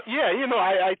on.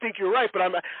 I think you're right, but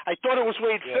I thought it was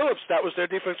Wade Phillips that was their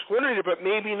defense coordinator, but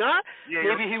maybe not. Yeah,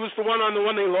 maybe he was the one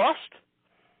they lost.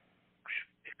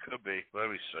 It could be.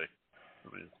 Let me see.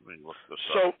 Let me look this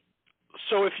up.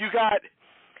 So if you got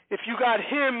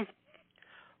him,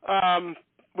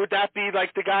 would that be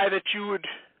like the guy that you would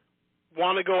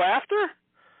want to go after?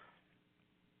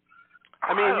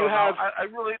 I got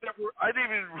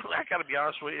to be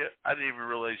honest with you. I didn't even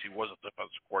realize he was a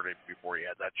defensive coordinator before he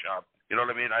had that job. You know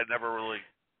what I mean? I never really.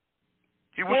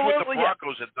 He was with the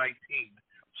Broncos at 19,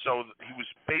 so he was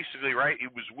basically right. He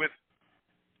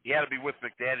had to be with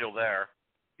McDaniel there.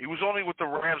 He was only with the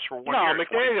Rams for 1 year.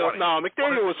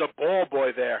 McDaniel was a ball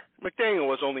boy there. McDaniel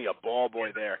was only a ball boy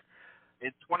there.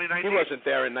 In 2019, he wasn't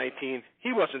there in 19.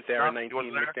 He wasn't there in 19.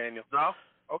 McDaniel. No.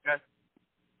 Okay.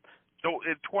 So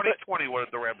in 2020, what did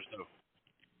the Rams do?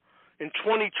 In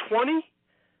 2020?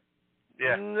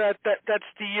 Yeah. That's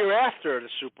the year after the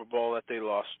Super Bowl that they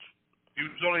lost. He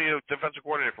was only a defensive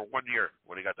coordinator for 1 year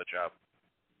when he got the job.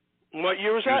 What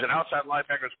year was that? He was an outside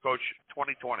linebackers coach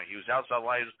 2020. He was outside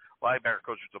linebacker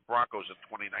coach with the Broncos in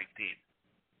 2019.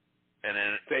 And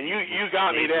then you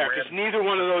got me there because neither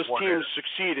one of those teams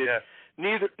succeeded. Yeah.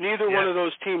 Neither one of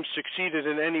those teams succeeded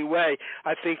in any way.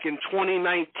 I think in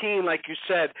 2019, like you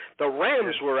said, the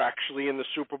Rams were actually in the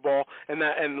Super Bowl and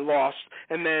lost.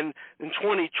 And then in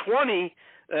 2020,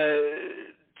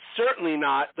 certainly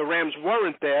not. The Rams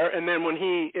weren't there. And then when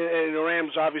the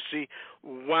Rams obviously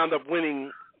wound up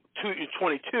winning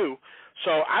 22.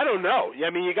 So I don't know.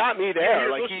 You got me there.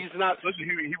 He's not.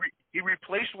 Listen, he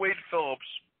replaced Wade Phillips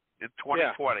in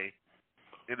 2020. Yeah.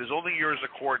 In his only year as a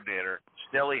coordinator,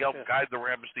 Staley helped guide the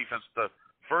Rams defense to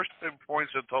first in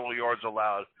points and total yards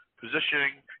allowed,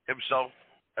 positioning himself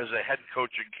as a head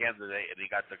coaching candidate, and he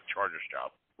got the Chargers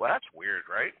job. Well, that's weird,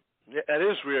 right? Yeah, that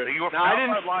is weird. So you were from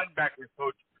outside linebacker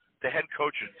coach to head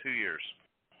coach in 2 years.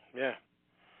 Yeah.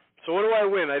 So what do I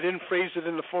win? I didn't phrase it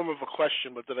in the form of a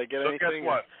question, but did I get anything? Guess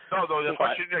what? No, the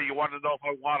question, you want to know if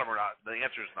I want him or not. The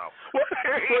answer is no.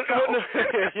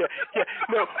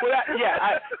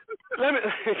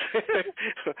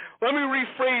 Let me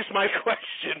rephrase my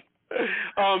question.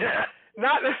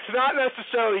 Not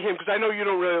necessarily him, because I know you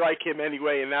don't really like him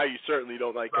anyway, and now you certainly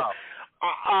don't like him.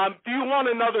 Do you want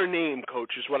another name,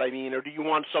 Coach, is what I mean, or do you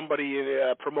want somebody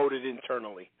promoted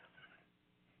internally?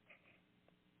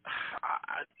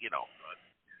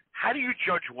 How do you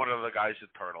judge one of the guys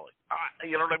internally?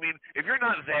 You know what I mean? If you're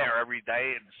not there every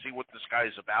day and see what this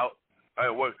guy's about,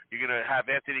 you're going to have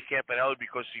Anthony Campanelli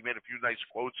because he made a few nice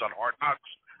quotes on Hard Knocks?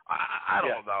 I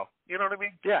don't know. You know what I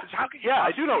mean? Yeah. How can you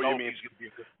I do know what you mean. He's going to be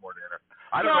a good coordinator.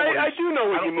 I do know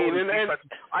what you mean.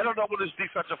 I don't know what his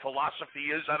defensive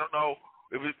philosophy is. I don't know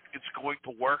if it's going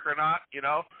to work or not,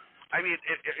 I mean,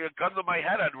 a gun to my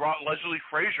head, I'd want Leslie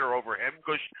Frazier over him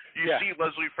because you see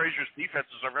Leslie Frazier's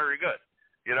defenses are very good.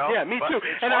 Yeah, me too.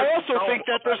 And I also think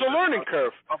that there's a learning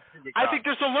curve. I think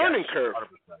there's a learning curve. 100%.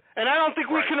 And I don't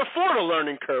think we can afford a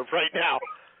learning curve right now.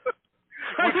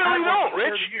 I really don't,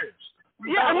 Rich.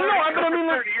 Yeah, but I mean,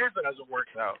 30 years it hasn't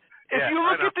worked out. If you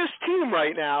look at this team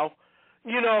right now,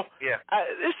 this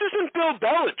isn't Bill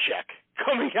Belichick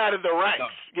coming out of the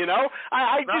ranks. No.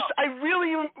 I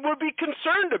really would be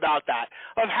concerned about that,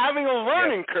 of having a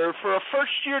learning curve for a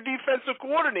first-year defensive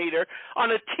coordinator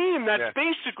on a team that's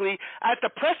basically at the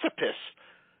precipice.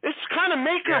 It's kind of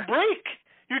make or break.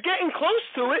 You're getting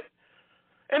close to it.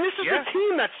 And this is a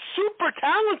team that's super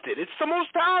talented. It's the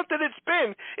most talented it's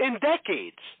been in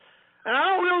decades. And I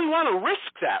don't really want to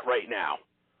risk that right now.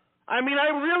 I mean, I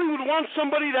really would want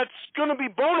somebody that's going to be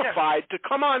bona fide to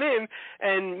come on in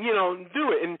and,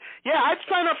 do it. And, I'd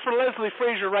sign up for Leslie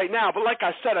Frazier right now. But like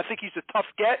I said, I think he's a tough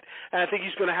get, and I think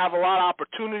he's going to have a lot of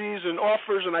opportunities and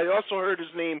offers. And I also heard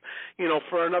his name,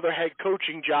 for another head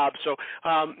coaching job. So,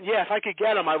 if I could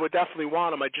get him, I would definitely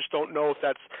want him. I just don't know if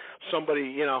that's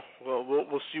somebody,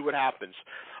 we'll see what happens.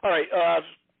 All right,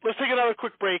 let's take another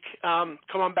quick break. Come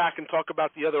on back and talk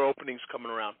about the other openings coming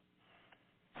around.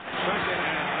 Second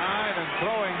and 9 and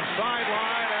throwing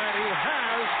sideline, and he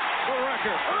has the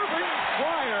record. Irving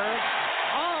Fryar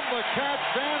on the catch.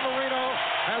 Dan Marino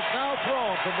has now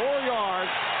thrown for more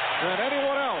yards than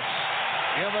anyone else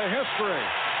in the history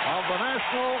of the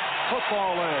National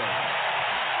Football League.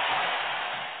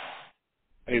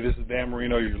 Hey, this is Dan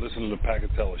Marino. You're listening to the Pat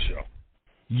Catello Show.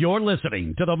 You're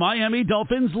listening to the Miami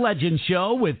Dolphins Legend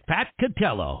Show with Pat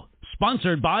Catello,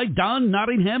 sponsored by Don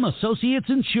Nottingham Associates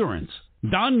Insurance.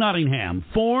 Don Nottingham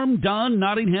formed Don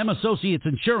Nottingham Associates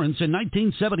Insurance in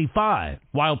 1975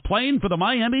 while playing for the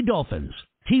Miami Dolphins.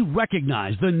 He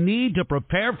recognized the need to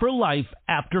prepare for life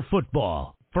after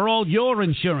football. For all your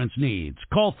insurance needs,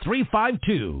 call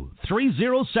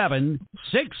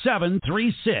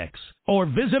 352-307-6736 or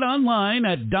visit online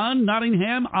at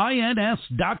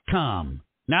donnottinghamins.com.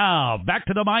 Now, back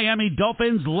to the Miami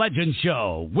Dolphins Legend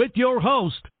Show with your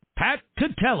host, Pat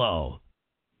Catello.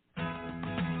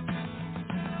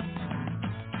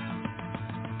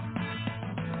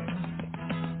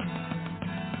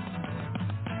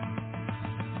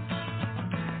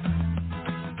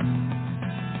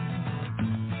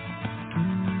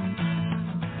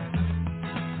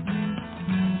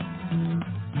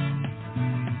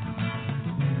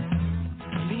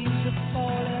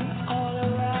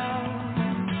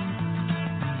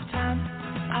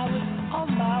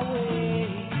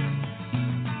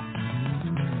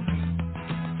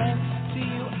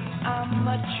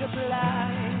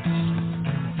 Obliged,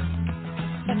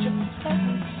 such a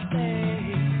pleasant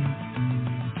stay.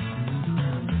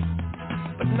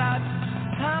 But now it's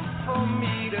time for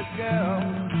me to go.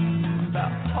 The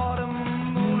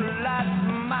autumn moonlight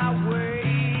my way.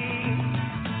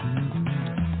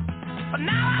 But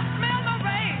now I smell the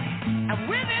rain, and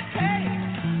with it pain,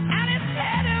 and it's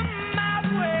heading my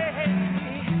way.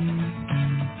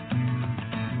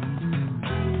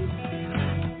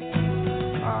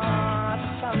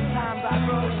 Sometimes I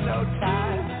grow so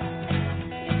tired,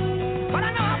 but I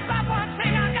know I've got one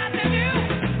thing I got to do.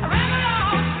 I ramble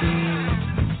on,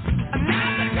 and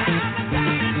now's the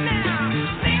time is now.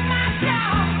 Sing my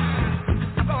song,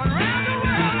 I'm going round the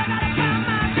world. I gotta find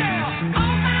my girl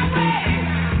on my way.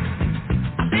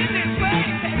 I've been this way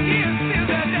 10 years till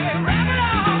the day. Ramble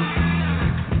on,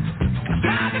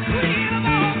 I'm the queen of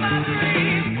all my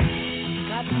dreams.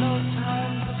 Got no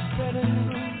time for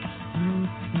spreading loose.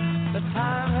 The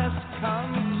time has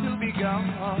come to be gone.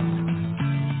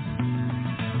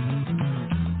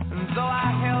 And though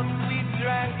our health we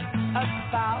drank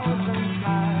 1,000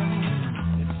 times,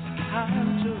 it's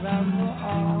time to ramble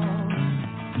on.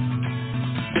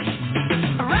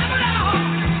 Ramble on!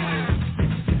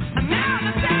 And now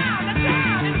the town is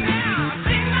now.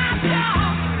 Sing my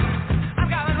song. I'm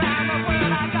going around the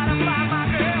world, I gotta find my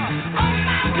girl on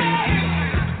my way.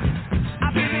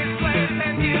 I've been this way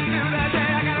 10 years till the day.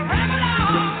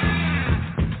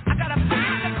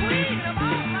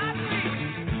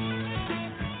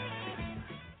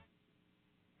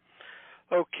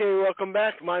 Okay, welcome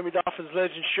back. Miami Dolphins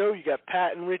Legend Show. You got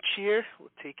Pat and Rich here. We'll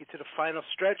take you to the final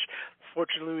stretch.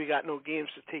 Fortunately, we got no games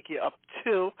to take you up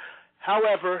to.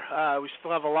 However, we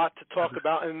still have a lot to talk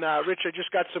about. And, Rich, I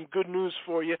just got some good news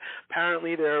for you.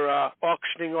 Apparently, they're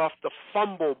auctioning off the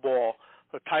fumble ball,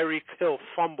 the Tyreek Hill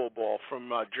fumble ball from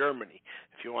Germany.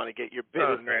 If you want to get your bid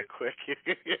in there quick, get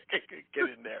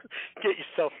in there. Get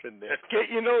yourself in there. Get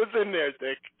your nose in there,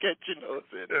 Dick. Get your nose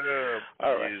in.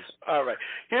 All right.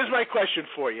 Here's my question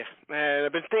for you. And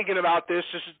I've been thinking about this.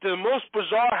 This is the most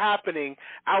bizarre happening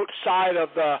outside of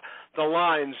the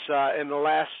lines in the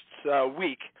last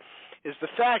week is the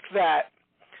fact that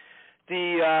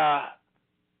the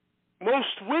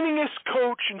most winningest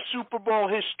coach in Super Bowl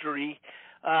history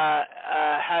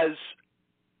has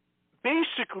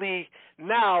basically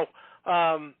now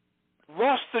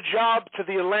lost the job to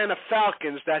the Atlanta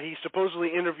Falcons that he supposedly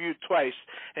interviewed twice,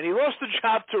 and he lost the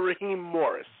job to Raheem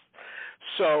Morris.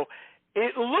 So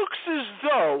it looks as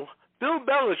though Bill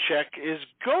Belichick is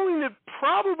going to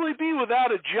probably be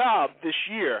without a job this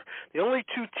year. The only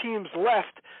two teams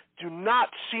left do not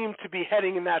seem to be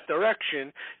heading in that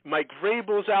direction. Mike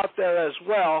Vrabel's out there as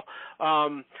well.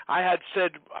 I had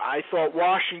said I thought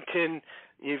Washington,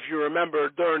 if you remember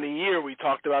during the year we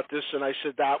talked about this, and I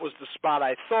said that was the spot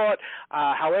I thought.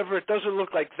 However, it doesn't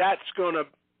look like that's going to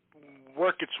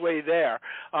work its way there.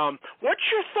 What's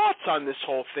your thoughts on this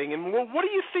whole thing, and what do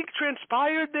you think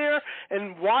transpired there,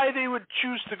 and why they would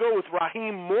choose to go with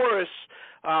Raheem Morris,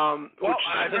 which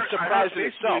is a surprise in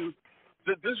itself?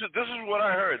 This is what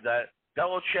I heard, that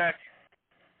Belichick,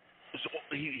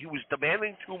 he was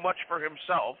demanding too much for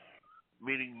himself,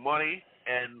 meaning money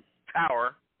and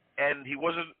power, and he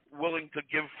wasn't willing to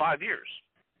give 5 years.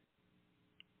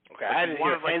 Okay, I didn't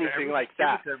hear anything like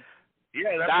that.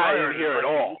 Yeah, that's I didn't hear at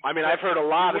all. I mean, I've heard a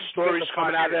lot of stories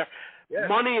coming out there. Yeah.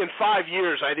 Money in 5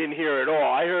 years, I didn't hear at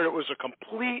all. I heard it was a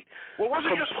complete. Well, it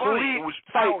wasn't just money; it was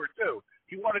power too.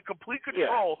 He wanted complete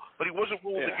control, but he wasn't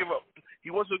willing to give up.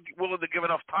 He wasn't willing to give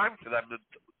enough time to them to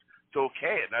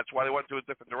okay it. That's why they went to a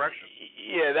different direction.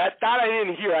 Yeah, that I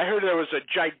didn't hear. I heard there was a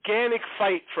gigantic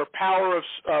fight for power of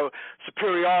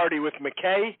superiority with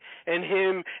McKay and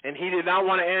him, and he did not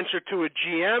want to answer to a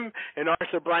GM. And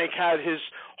Arthur Blank had his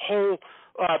whole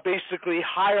basically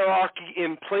hierarchy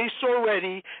in place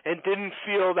already, and didn't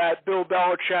feel that Bill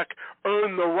Belichick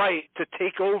earned the right to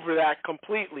take over that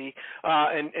completely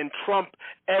and trump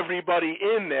everybody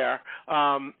in there,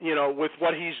 with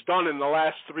what he's done in the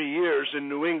last 3 years in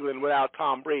New England without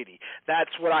Tom Brady.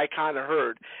 That's what I kind of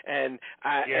heard. And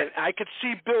I could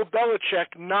see Bill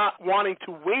Belichick not wanting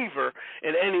to waver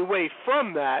in any way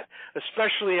from that,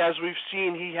 especially as we've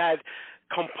seen he had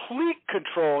complete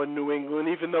control in New England,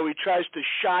 even though he tries to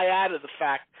shy out of the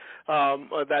fact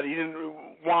that he didn't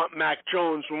want Mac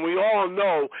Jones, when we all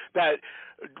know that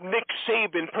Nick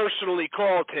Saban personally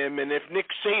called him, and if Nick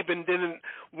Saban didn't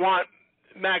want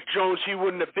Mac Jones, he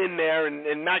wouldn't have been there,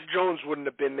 and Mac Jones wouldn't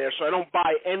have been there, so I don't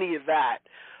buy any of that.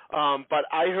 But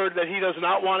I heard that he does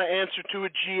not want to answer to a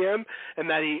GM, and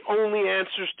that he only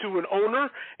answers to an owner,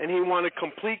 and he wanted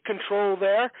complete control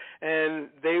there, and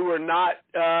they were not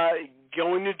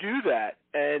going to do that,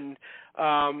 and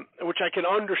which I can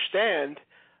understand,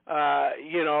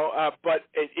 but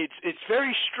it's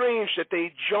very strange that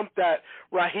they jumped at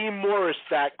Raheem Morris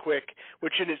that quick,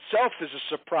 which in itself is a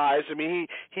surprise. I mean,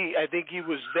 I think he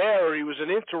was there, or he was an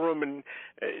interim, and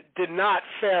did not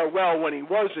fare well when he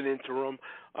was an interim,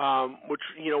 which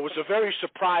was a very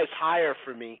surprise hire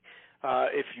for me,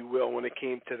 if you will, when it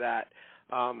came to that.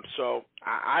 So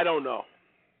I don't know.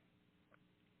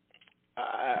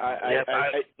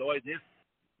 No idea.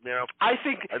 I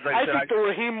think the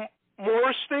Raheem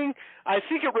Morris thing, I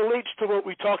think it relates to what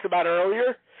we talked about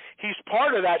earlier. He's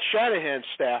part of that Shanahan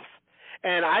staff,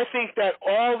 and I think that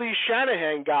all these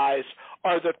Shanahan guys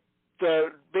are the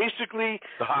basically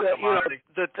the hot commodity.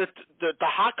 The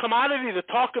hot commodity, the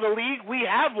talk of the league. We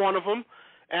have one of them.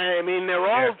 And I mean, they're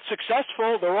all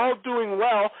successful. They're all doing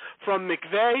well, from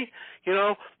McVay,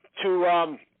 to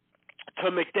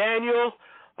McDaniel.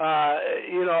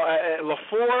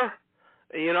 LaFleur,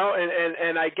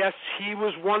 and I guess he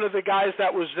was one of the guys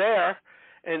that was there,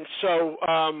 and so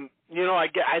I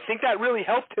think that really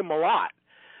helped him a lot.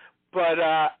 But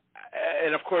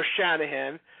and of course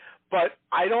Shanahan, but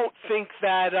I don't think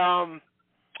that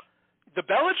the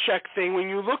Belichick thing. When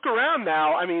you look around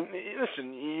now, I mean,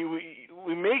 listen,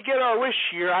 we may get our wish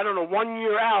here. I don't know, 1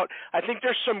 year out. I think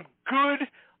there's some good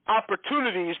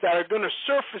opportunities that are going to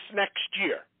surface next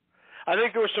year. I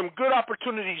think there were some good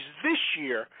opportunities this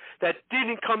year that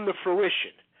didn't come to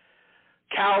fruition.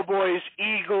 Cowboys,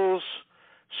 Eagles.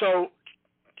 So,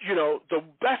 the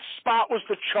best spot was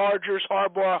the Chargers.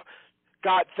 Harbaugh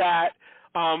got that.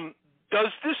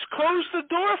 Does this close the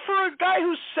door for a guy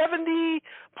who's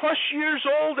 70-plus years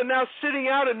old and now sitting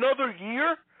out another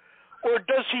year? Or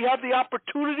does he have the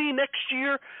opportunity next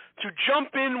year to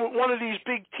jump in with one of these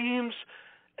big teams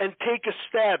and take a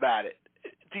stab at it?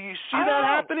 Do you see that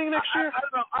happening next year? I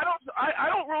don't know.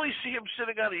 I don't really see him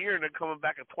sitting out a year and then coming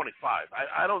back at 25.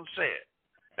 I don't see it.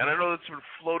 And I know that's been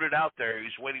floated out there.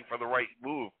 He's waiting for the right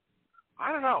move.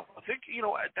 I don't know. I think,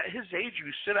 at his age,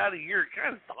 you sit out a year, you're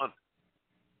kind of done.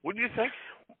 Wouldn't you think?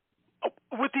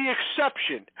 With the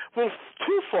exception,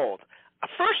 twofold.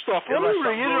 First off, let me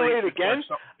reiterate again.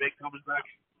 Big comes back.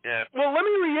 Yeah. Well, let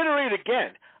me reiterate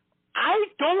again. I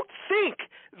don't think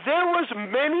there was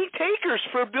many takers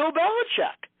for Bill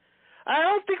Belichick. I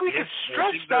don't think we can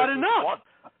stress that enough.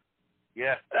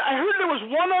 Yeah. I heard there was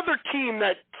one other team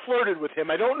that flirted with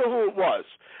him. I don't know who it was,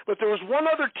 but there was one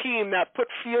other team that put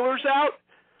feelers out,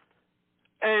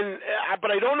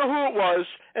 but I don't know who it was.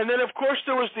 And then, of course,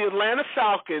 there was the Atlanta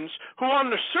Falcons, who on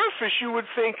the surface you would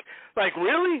think, like,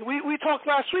 really? We talked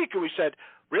last week and we said,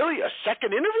 really, a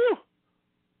second interview?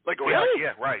 Like, really?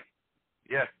 Yeah, right.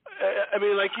 Yeah. I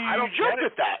mean, like, you jumped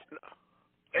at that.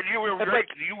 And you were right.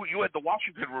 You had the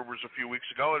Washington rumors a few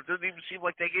weeks ago, and it didn't even seem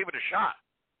like they gave it a shot.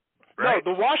 Right?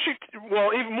 No, the Washington,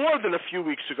 well, even more than a few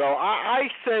weeks ago. I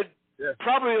said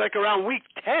probably like around week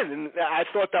 10, and I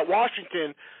thought that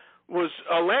Washington was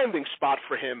a landing spot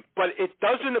for him. But it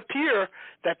doesn't appear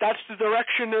that that's the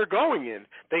direction they're going in.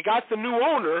 They got the new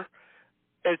owner.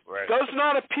 It does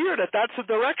not appear that that's the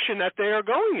direction that they are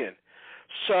going in.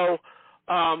 So,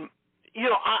 you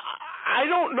know, I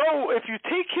don't know if you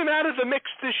take him out of the mix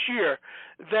this year,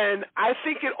 then I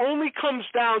think it only comes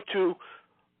down to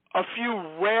a few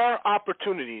rare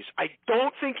opportunities. I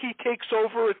don't think he takes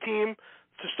over a team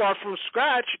to start from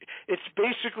scratch. It's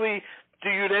basically, do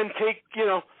you then take, you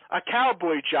know, a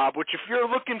cowboy job, which if you're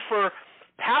looking for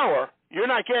power, you're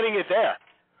not getting it there.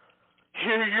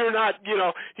 You're not, you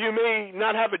know, you may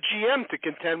not have a GM to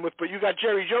contend with, but you got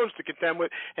Jerry Jones to contend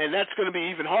with, and that's going to be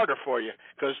even harder for you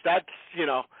because that's, you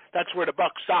know, that's where the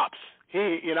buck stops.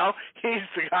 You know, he's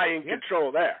the guy in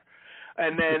control there.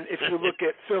 And then if you look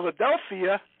at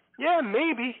Philadelphia, yeah,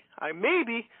 maybe,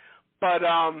 but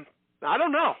I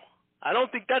don't know. I don't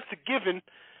think that's a given.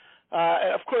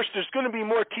 Of course, there's going to be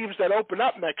more teams that open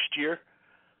up next year,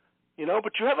 you know,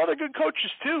 but you have other good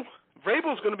coaches too.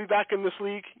 Vrabel's going to be back in this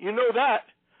league. You know that.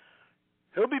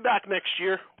 He'll be back next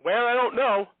year. Where, I don't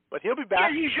know, but he'll be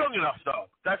back. Yeah, he's young enough, though.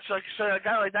 That's like a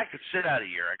guy like that could sit out a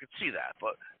year. I could see that.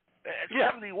 But at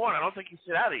 71, I don't think he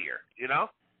sit out a year, you know?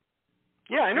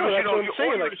 Yeah, I know. That's what I'm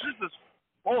saying. Like,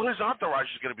 all his entourage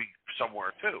is going to be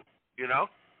somewhere, too, you know?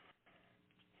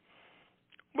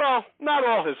 Well, not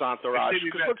all his entourage.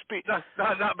 Let's be not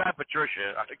Matt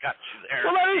Patricia. I got you there.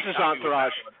 Well, that is his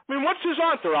entourage. I mean, what's his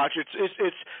entourage? It's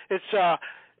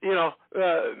you know,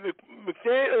 it's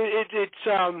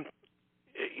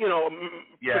you know,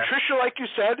 Patricia, like you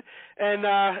said, and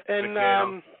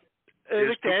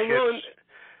McDaniel and.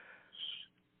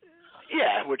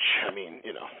 Yeah, which, I mean,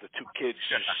 you know, the two kids.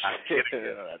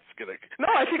 That's gonna. No,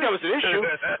 I think that was an issue.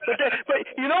 But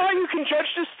you know how you can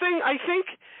judge this thing? I think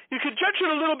you can judge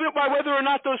it a little bit by whether or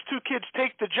not those two kids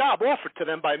take the job offered to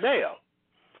them by Mayo.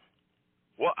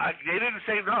 Well, they didn't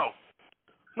say no.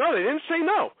 No, they didn't say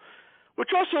no.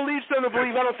 Which also leads them to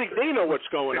believe I don't think they know what's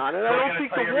going on, and I don't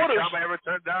think the Waters. Job I ever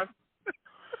turned down?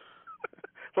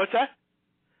 What's that?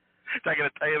 Is I going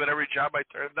to tell you about every job I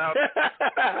turned down?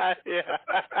 Yeah.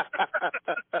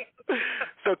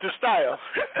 So to style.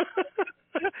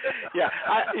 Yeah.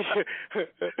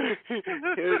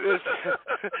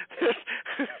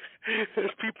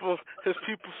 There's people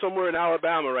somewhere in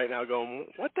Alabama right now going,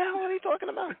 what the hell are they talking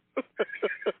about?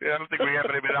 Yeah, I don't think we have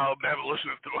anybody in Alabama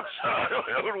listening to us.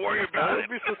 I wouldn't worry about it. I'd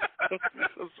be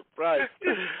so surprised.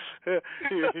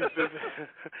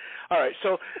 All right.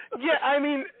 So, yeah, I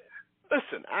mean,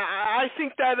 listen, I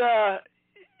think that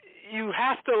you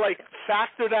have to, like,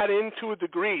 factor that in to a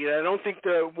degree. I don't think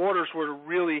the Waters were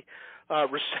really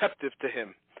receptive to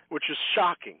him, which is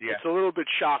shocking. Yeah. It's a little bit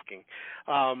shocking.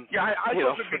 I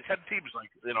thought there'd be 10 teams, like,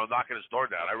 you know, knocking his door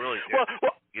down. I really did.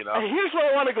 Well, you know? Here's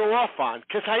what I want to go off on,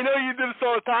 because I know you do this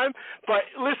all the time, but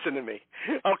listen to me,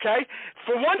 okay?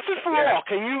 For once and for all,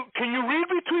 can you read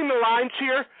between the lines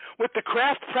here with the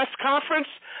Kraft press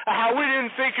conference, how we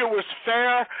didn't think it was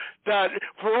fair that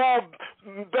for all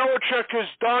Belichick has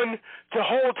done to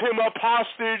hold him up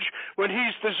hostage when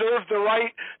he's deserved the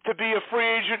right to be a free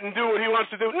agent and do what he wants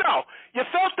to do? No, you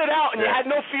felt it out and you had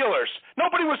no feelers.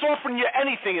 Nobody was offering you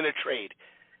anything in a trade.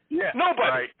 Yeah,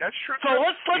 nobody. Right. That's true. So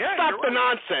let's stop the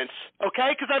nonsense,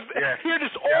 okay? Because I hear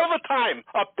this all the time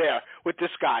up there with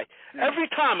this guy. Every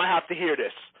time I have to hear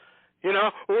this. You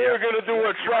know, we're going to do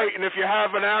what's right, and if you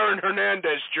have an Aaron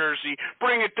Hernandez jersey,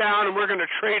 bring it down, and we're going to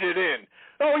trade it in.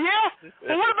 Oh, yeah?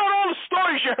 Well, what about all the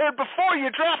stories you heard before you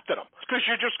drafted him? Because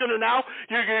you're just going to now,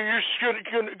 you're going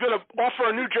to offer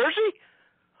a new jersey?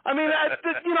 I mean,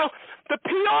 you know, the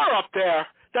PR up there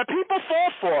that people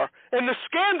fall for and the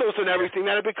scandals and everything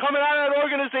that have been coming out of that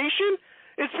organization,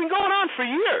 it's been going on for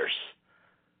years.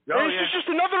 This is just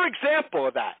another example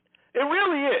of that. It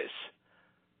really is.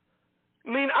 I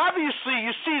mean, obviously,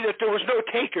 you see that there was no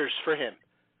takers for him.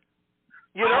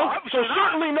 You know? So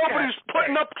certainly nobody's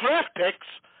putting up draft picks.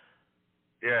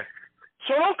 Yeah.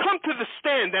 So don't come to the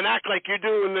stand and act like you're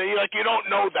doing like you don't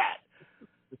know that.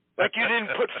 Like you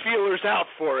didn't put feelers out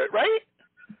for it, right?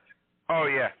 Oh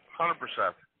yeah,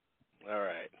 100%. All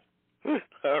right.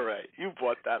 All right. You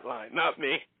bought that line, not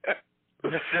me.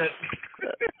 That's it.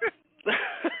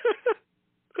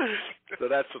 So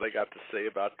that's what I got to say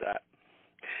about that.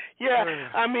 Yeah,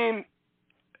 I mean,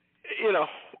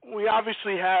 we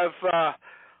obviously have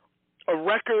a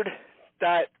record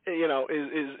that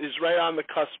is right on the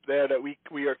cusp there that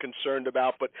we are concerned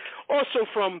about, but also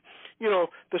from the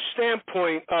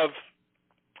standpoint of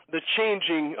the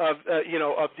changing of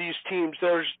of these teams,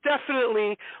 there's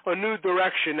definitely a new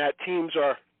direction that teams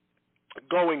are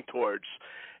going towards,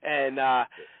 and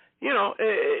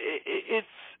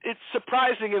it's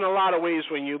surprising in a lot of ways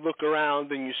when you look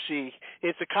around and you see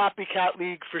it's a copycat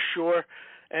league for sure.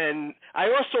 And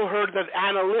I also heard that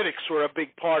analytics were a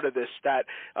big part of this, that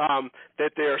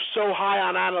they are so high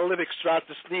on analytics throughout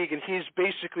this league, and he's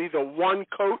basically the one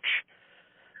coach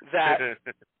that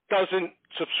doesn't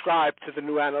subscribe to the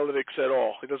new analytics at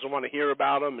all. He doesn't want to hear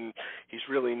about them, and he's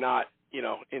really not,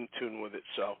 in tune with it.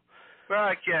 So, well,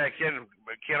 I can't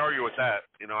argue with that.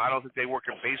 I don't think they work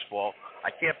in baseball.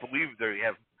 I can't believe they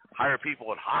hire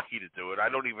people in hockey to do it. I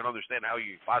don't even understand how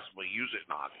you possibly use it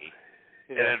in hockey.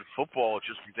 Yeah. And in football, it's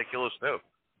just ridiculous too.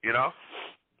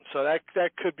 So that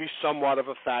could be somewhat of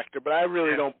a factor, but I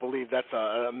really don't believe that's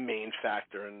a main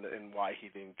factor in why he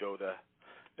didn't go to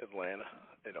Atlanta.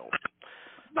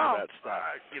 No, that's not.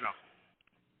 I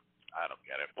don't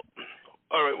get it.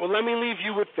 All right, well, let me leave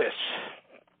you with this.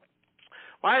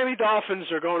 Miami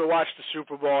Dolphins are going to watch the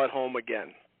Super Bowl at home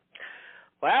again.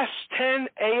 Last 10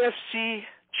 AFC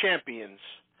champions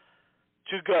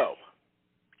to go,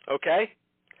 okay?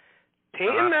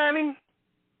 Peyton Manning,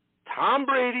 Tom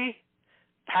Brady,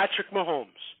 Patrick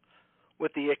Mahomes,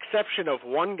 with the exception of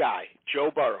one guy,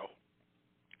 Joe Burrow.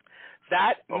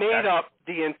 That made up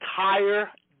the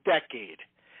entire decade.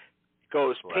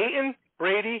 Goes Peyton,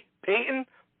 Brady,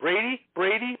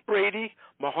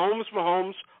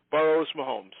 Mahomes, Burrows,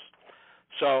 Mahomes.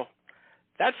 So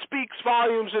that speaks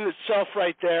volumes in itself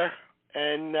right there.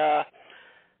 And,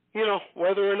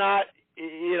 whether or not,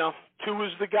 two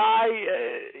is the guy,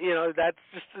 that's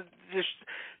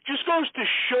just goes to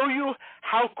show you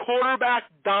how quarterback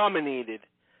dominated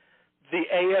the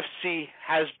AFC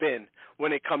has been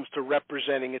when it comes to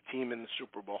representing a team in the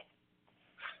Super Bowl.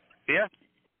 Yeah.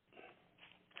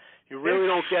 You really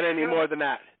don't get any more than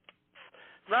that.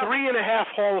 No. 3.5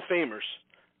 Hall of Famers.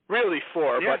 Really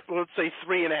 4, but let's say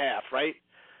 3.5, right?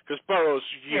 Because Burrows,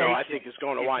 I think is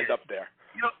going to wind up there.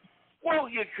 Well,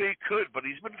 he could, but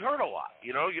he's been hurt a lot.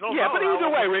 You don't know. Yeah, but either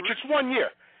way, Rich, it's 1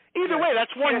 year. Either way,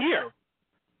 that's 1 year.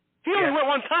 He only went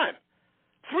one time.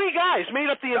 3 guys made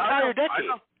up the entire decade.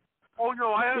 I know. Oh,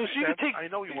 no, I understand. So you can take, I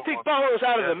know you take Burrows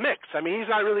out of the mix. I mean, he's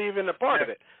not really even a part of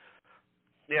it.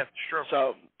 Yeah, sure.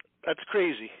 So that's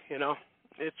crazy,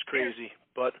 It's crazy.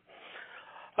 But,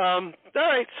 all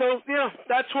right, so,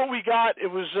 that's what we got.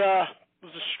 It was a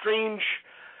strange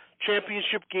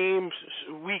championship game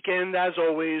weekend as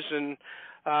always, and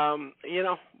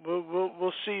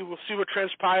we'll see what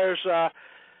transpires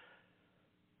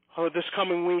this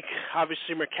coming week.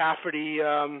 Obviously,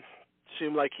 McCafferty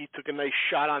seemed like he took a nice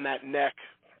shot on that neck,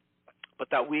 but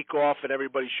that week off and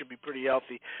everybody should be pretty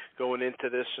healthy going into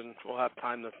this, and we'll have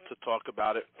time to talk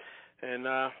about it. And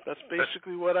that's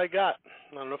basically what I got.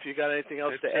 I don't know if you got anything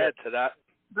else to add to that.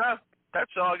 No,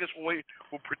 that's all. I guess we'll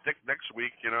predict next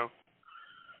week.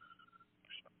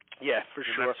 Yeah, for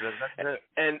sure.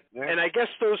 And I guess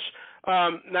those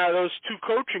now those 2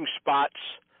 coaching spots,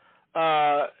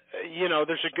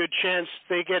 there's a good chance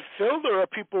they get filled, or are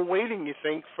people waiting, you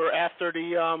think, for after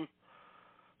the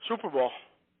Super Bowl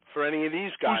for any of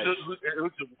these guys?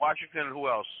 Who's Washington and who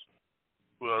else?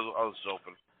 Who else is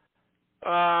open?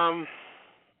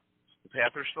 The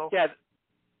Panthers still? Yeah.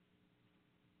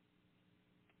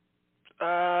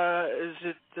 Is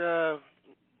it the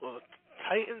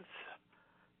Titans?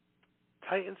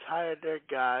 Titans hired their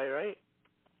guy, right?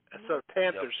 So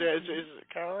Panthers. Yep. Yeah, is it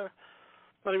Carolina?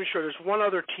 Not even sure. There's one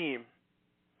other team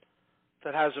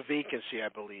that has a vacancy, I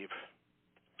believe.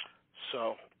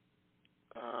 So,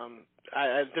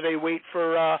 do they wait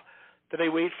for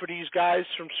these guys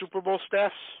from Super Bowl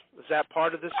staffs? Is that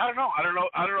part of this? I don't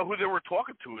know who they were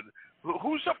talking to.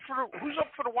 Who's up for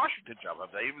the Washington job?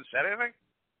 Have they even said anything?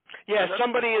 Yeah,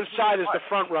 somebody inside is the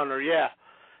front runner. Yeah.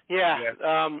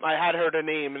 I had heard a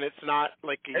name, and it's not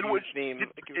like a huge name.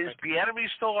 Is Bieniemy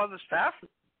still on the staff?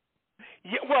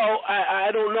 Yeah, well,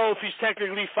 I don't know if he's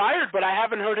technically fired, but I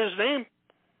haven't heard his name.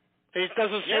 It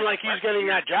doesn't seem like he's getting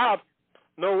that job.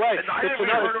 No way. I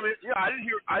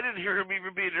didn't hear him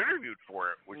even being interviewed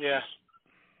for it, which is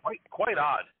quite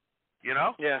odd.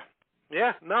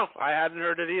 Yeah. No, I hadn't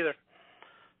heard it either.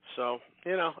 So,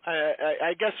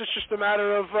 I guess it's just a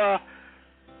matter of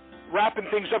wrapping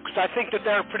things up, because I think that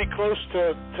they're pretty close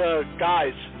to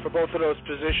guys for both of those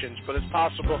positions, but it's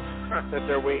possible that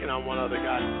they're waiting on one other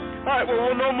guy. All right, well,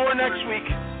 we'll know more next week.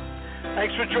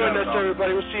 Thanks for joining us,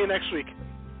 everybody. We'll see you next week.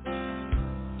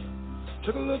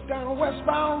 Took a look down a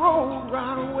westbound road,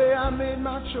 right away I made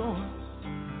my choice.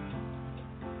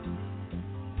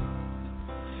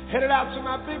 Headed out to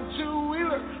my big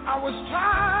two-wheeler, I was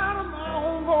tired of my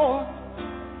own voice.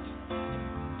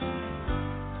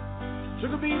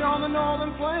 Took a beat on the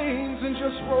northern plains and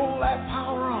just rolled that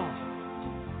power on.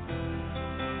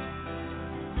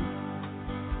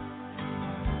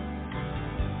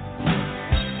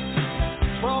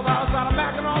 $12 out of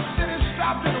Mackinac City,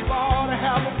 stopped in a bar to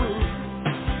have a brew.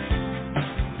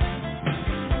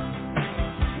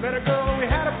 Met a girl and we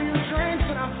had a few drinks,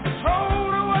 and I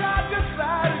told her what I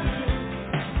decided to do.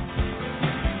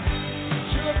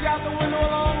 She looked out the window a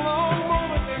long, long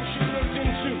moment, then she looked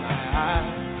into my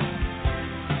eyes.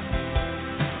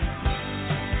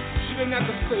 She didn't have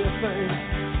to say a thing.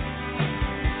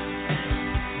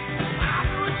 I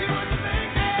knew what she was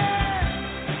thinking.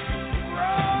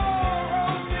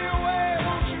 Roll me away,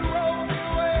 won't you roll me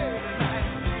away tonight?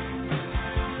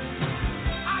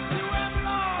 I too am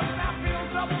lost, I feel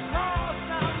double-crossed.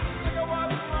 Now I'm sick of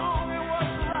what's wrong and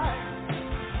what's right.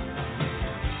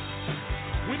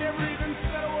 We never even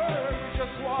said a word, we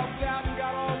just walked out and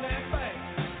got on that thing.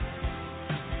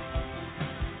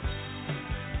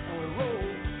 And we rolled.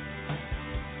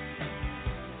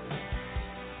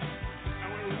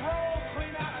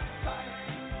 Clean out of sight.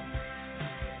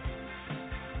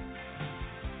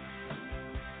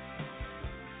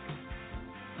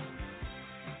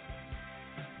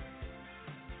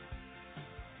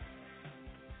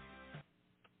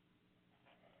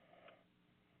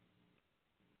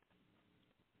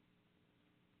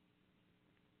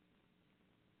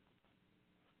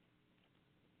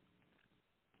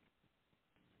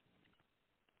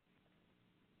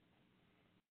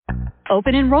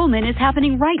 Open enrollment is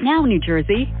happening right now, New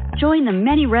Jersey. Join the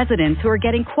many residents who are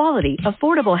getting quality,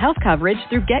 affordable health coverage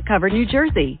through Get Covered New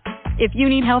Jersey. If you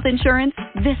need health insurance,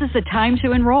 this is the time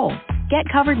to enroll. Get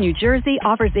Covered New Jersey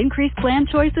offers increased plan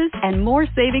choices and more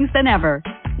savings than ever.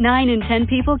 9 in 10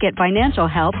 people get financial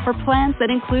help for plans that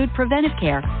include preventive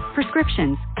care,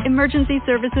 prescriptions, emergency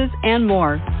services, and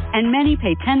more. And many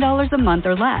pay $10 a month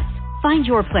or less. Find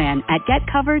your plan at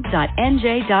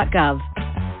getcovered.nj.gov.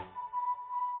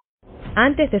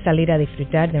 Antes de salir a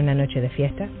disfrutar de una noche de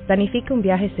fiesta, planifique un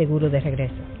viaje seguro de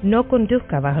regreso. No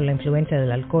conduzca bajo la influencia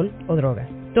del alcohol o drogas.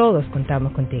 Todos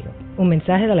contamos contigo. Un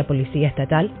mensaje de la Policía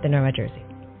Estatal de Nueva Jersey.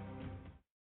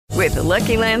 With the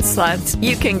Lucky Land Slots,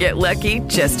 you can get lucky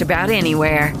just about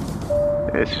anywhere.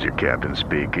 This is your captain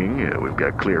speaking. We've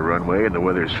got clear runway and the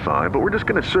weather's fine, but we're just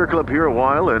going to circle up here a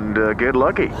while and get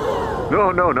lucky.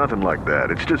 No, nothing like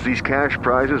that. It's just these cash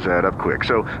prizes add up quick.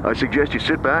 So I suggest you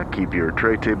sit back, keep your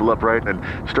tray table upright, and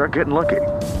start getting lucky.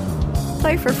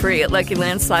 Play for free at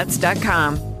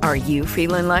LuckyLandSlots.com. Are you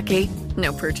feeling lucky?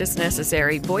 No purchase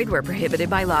necessary. Void where prohibited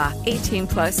by law.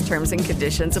 18+ terms and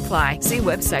conditions apply. See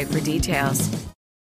website for details.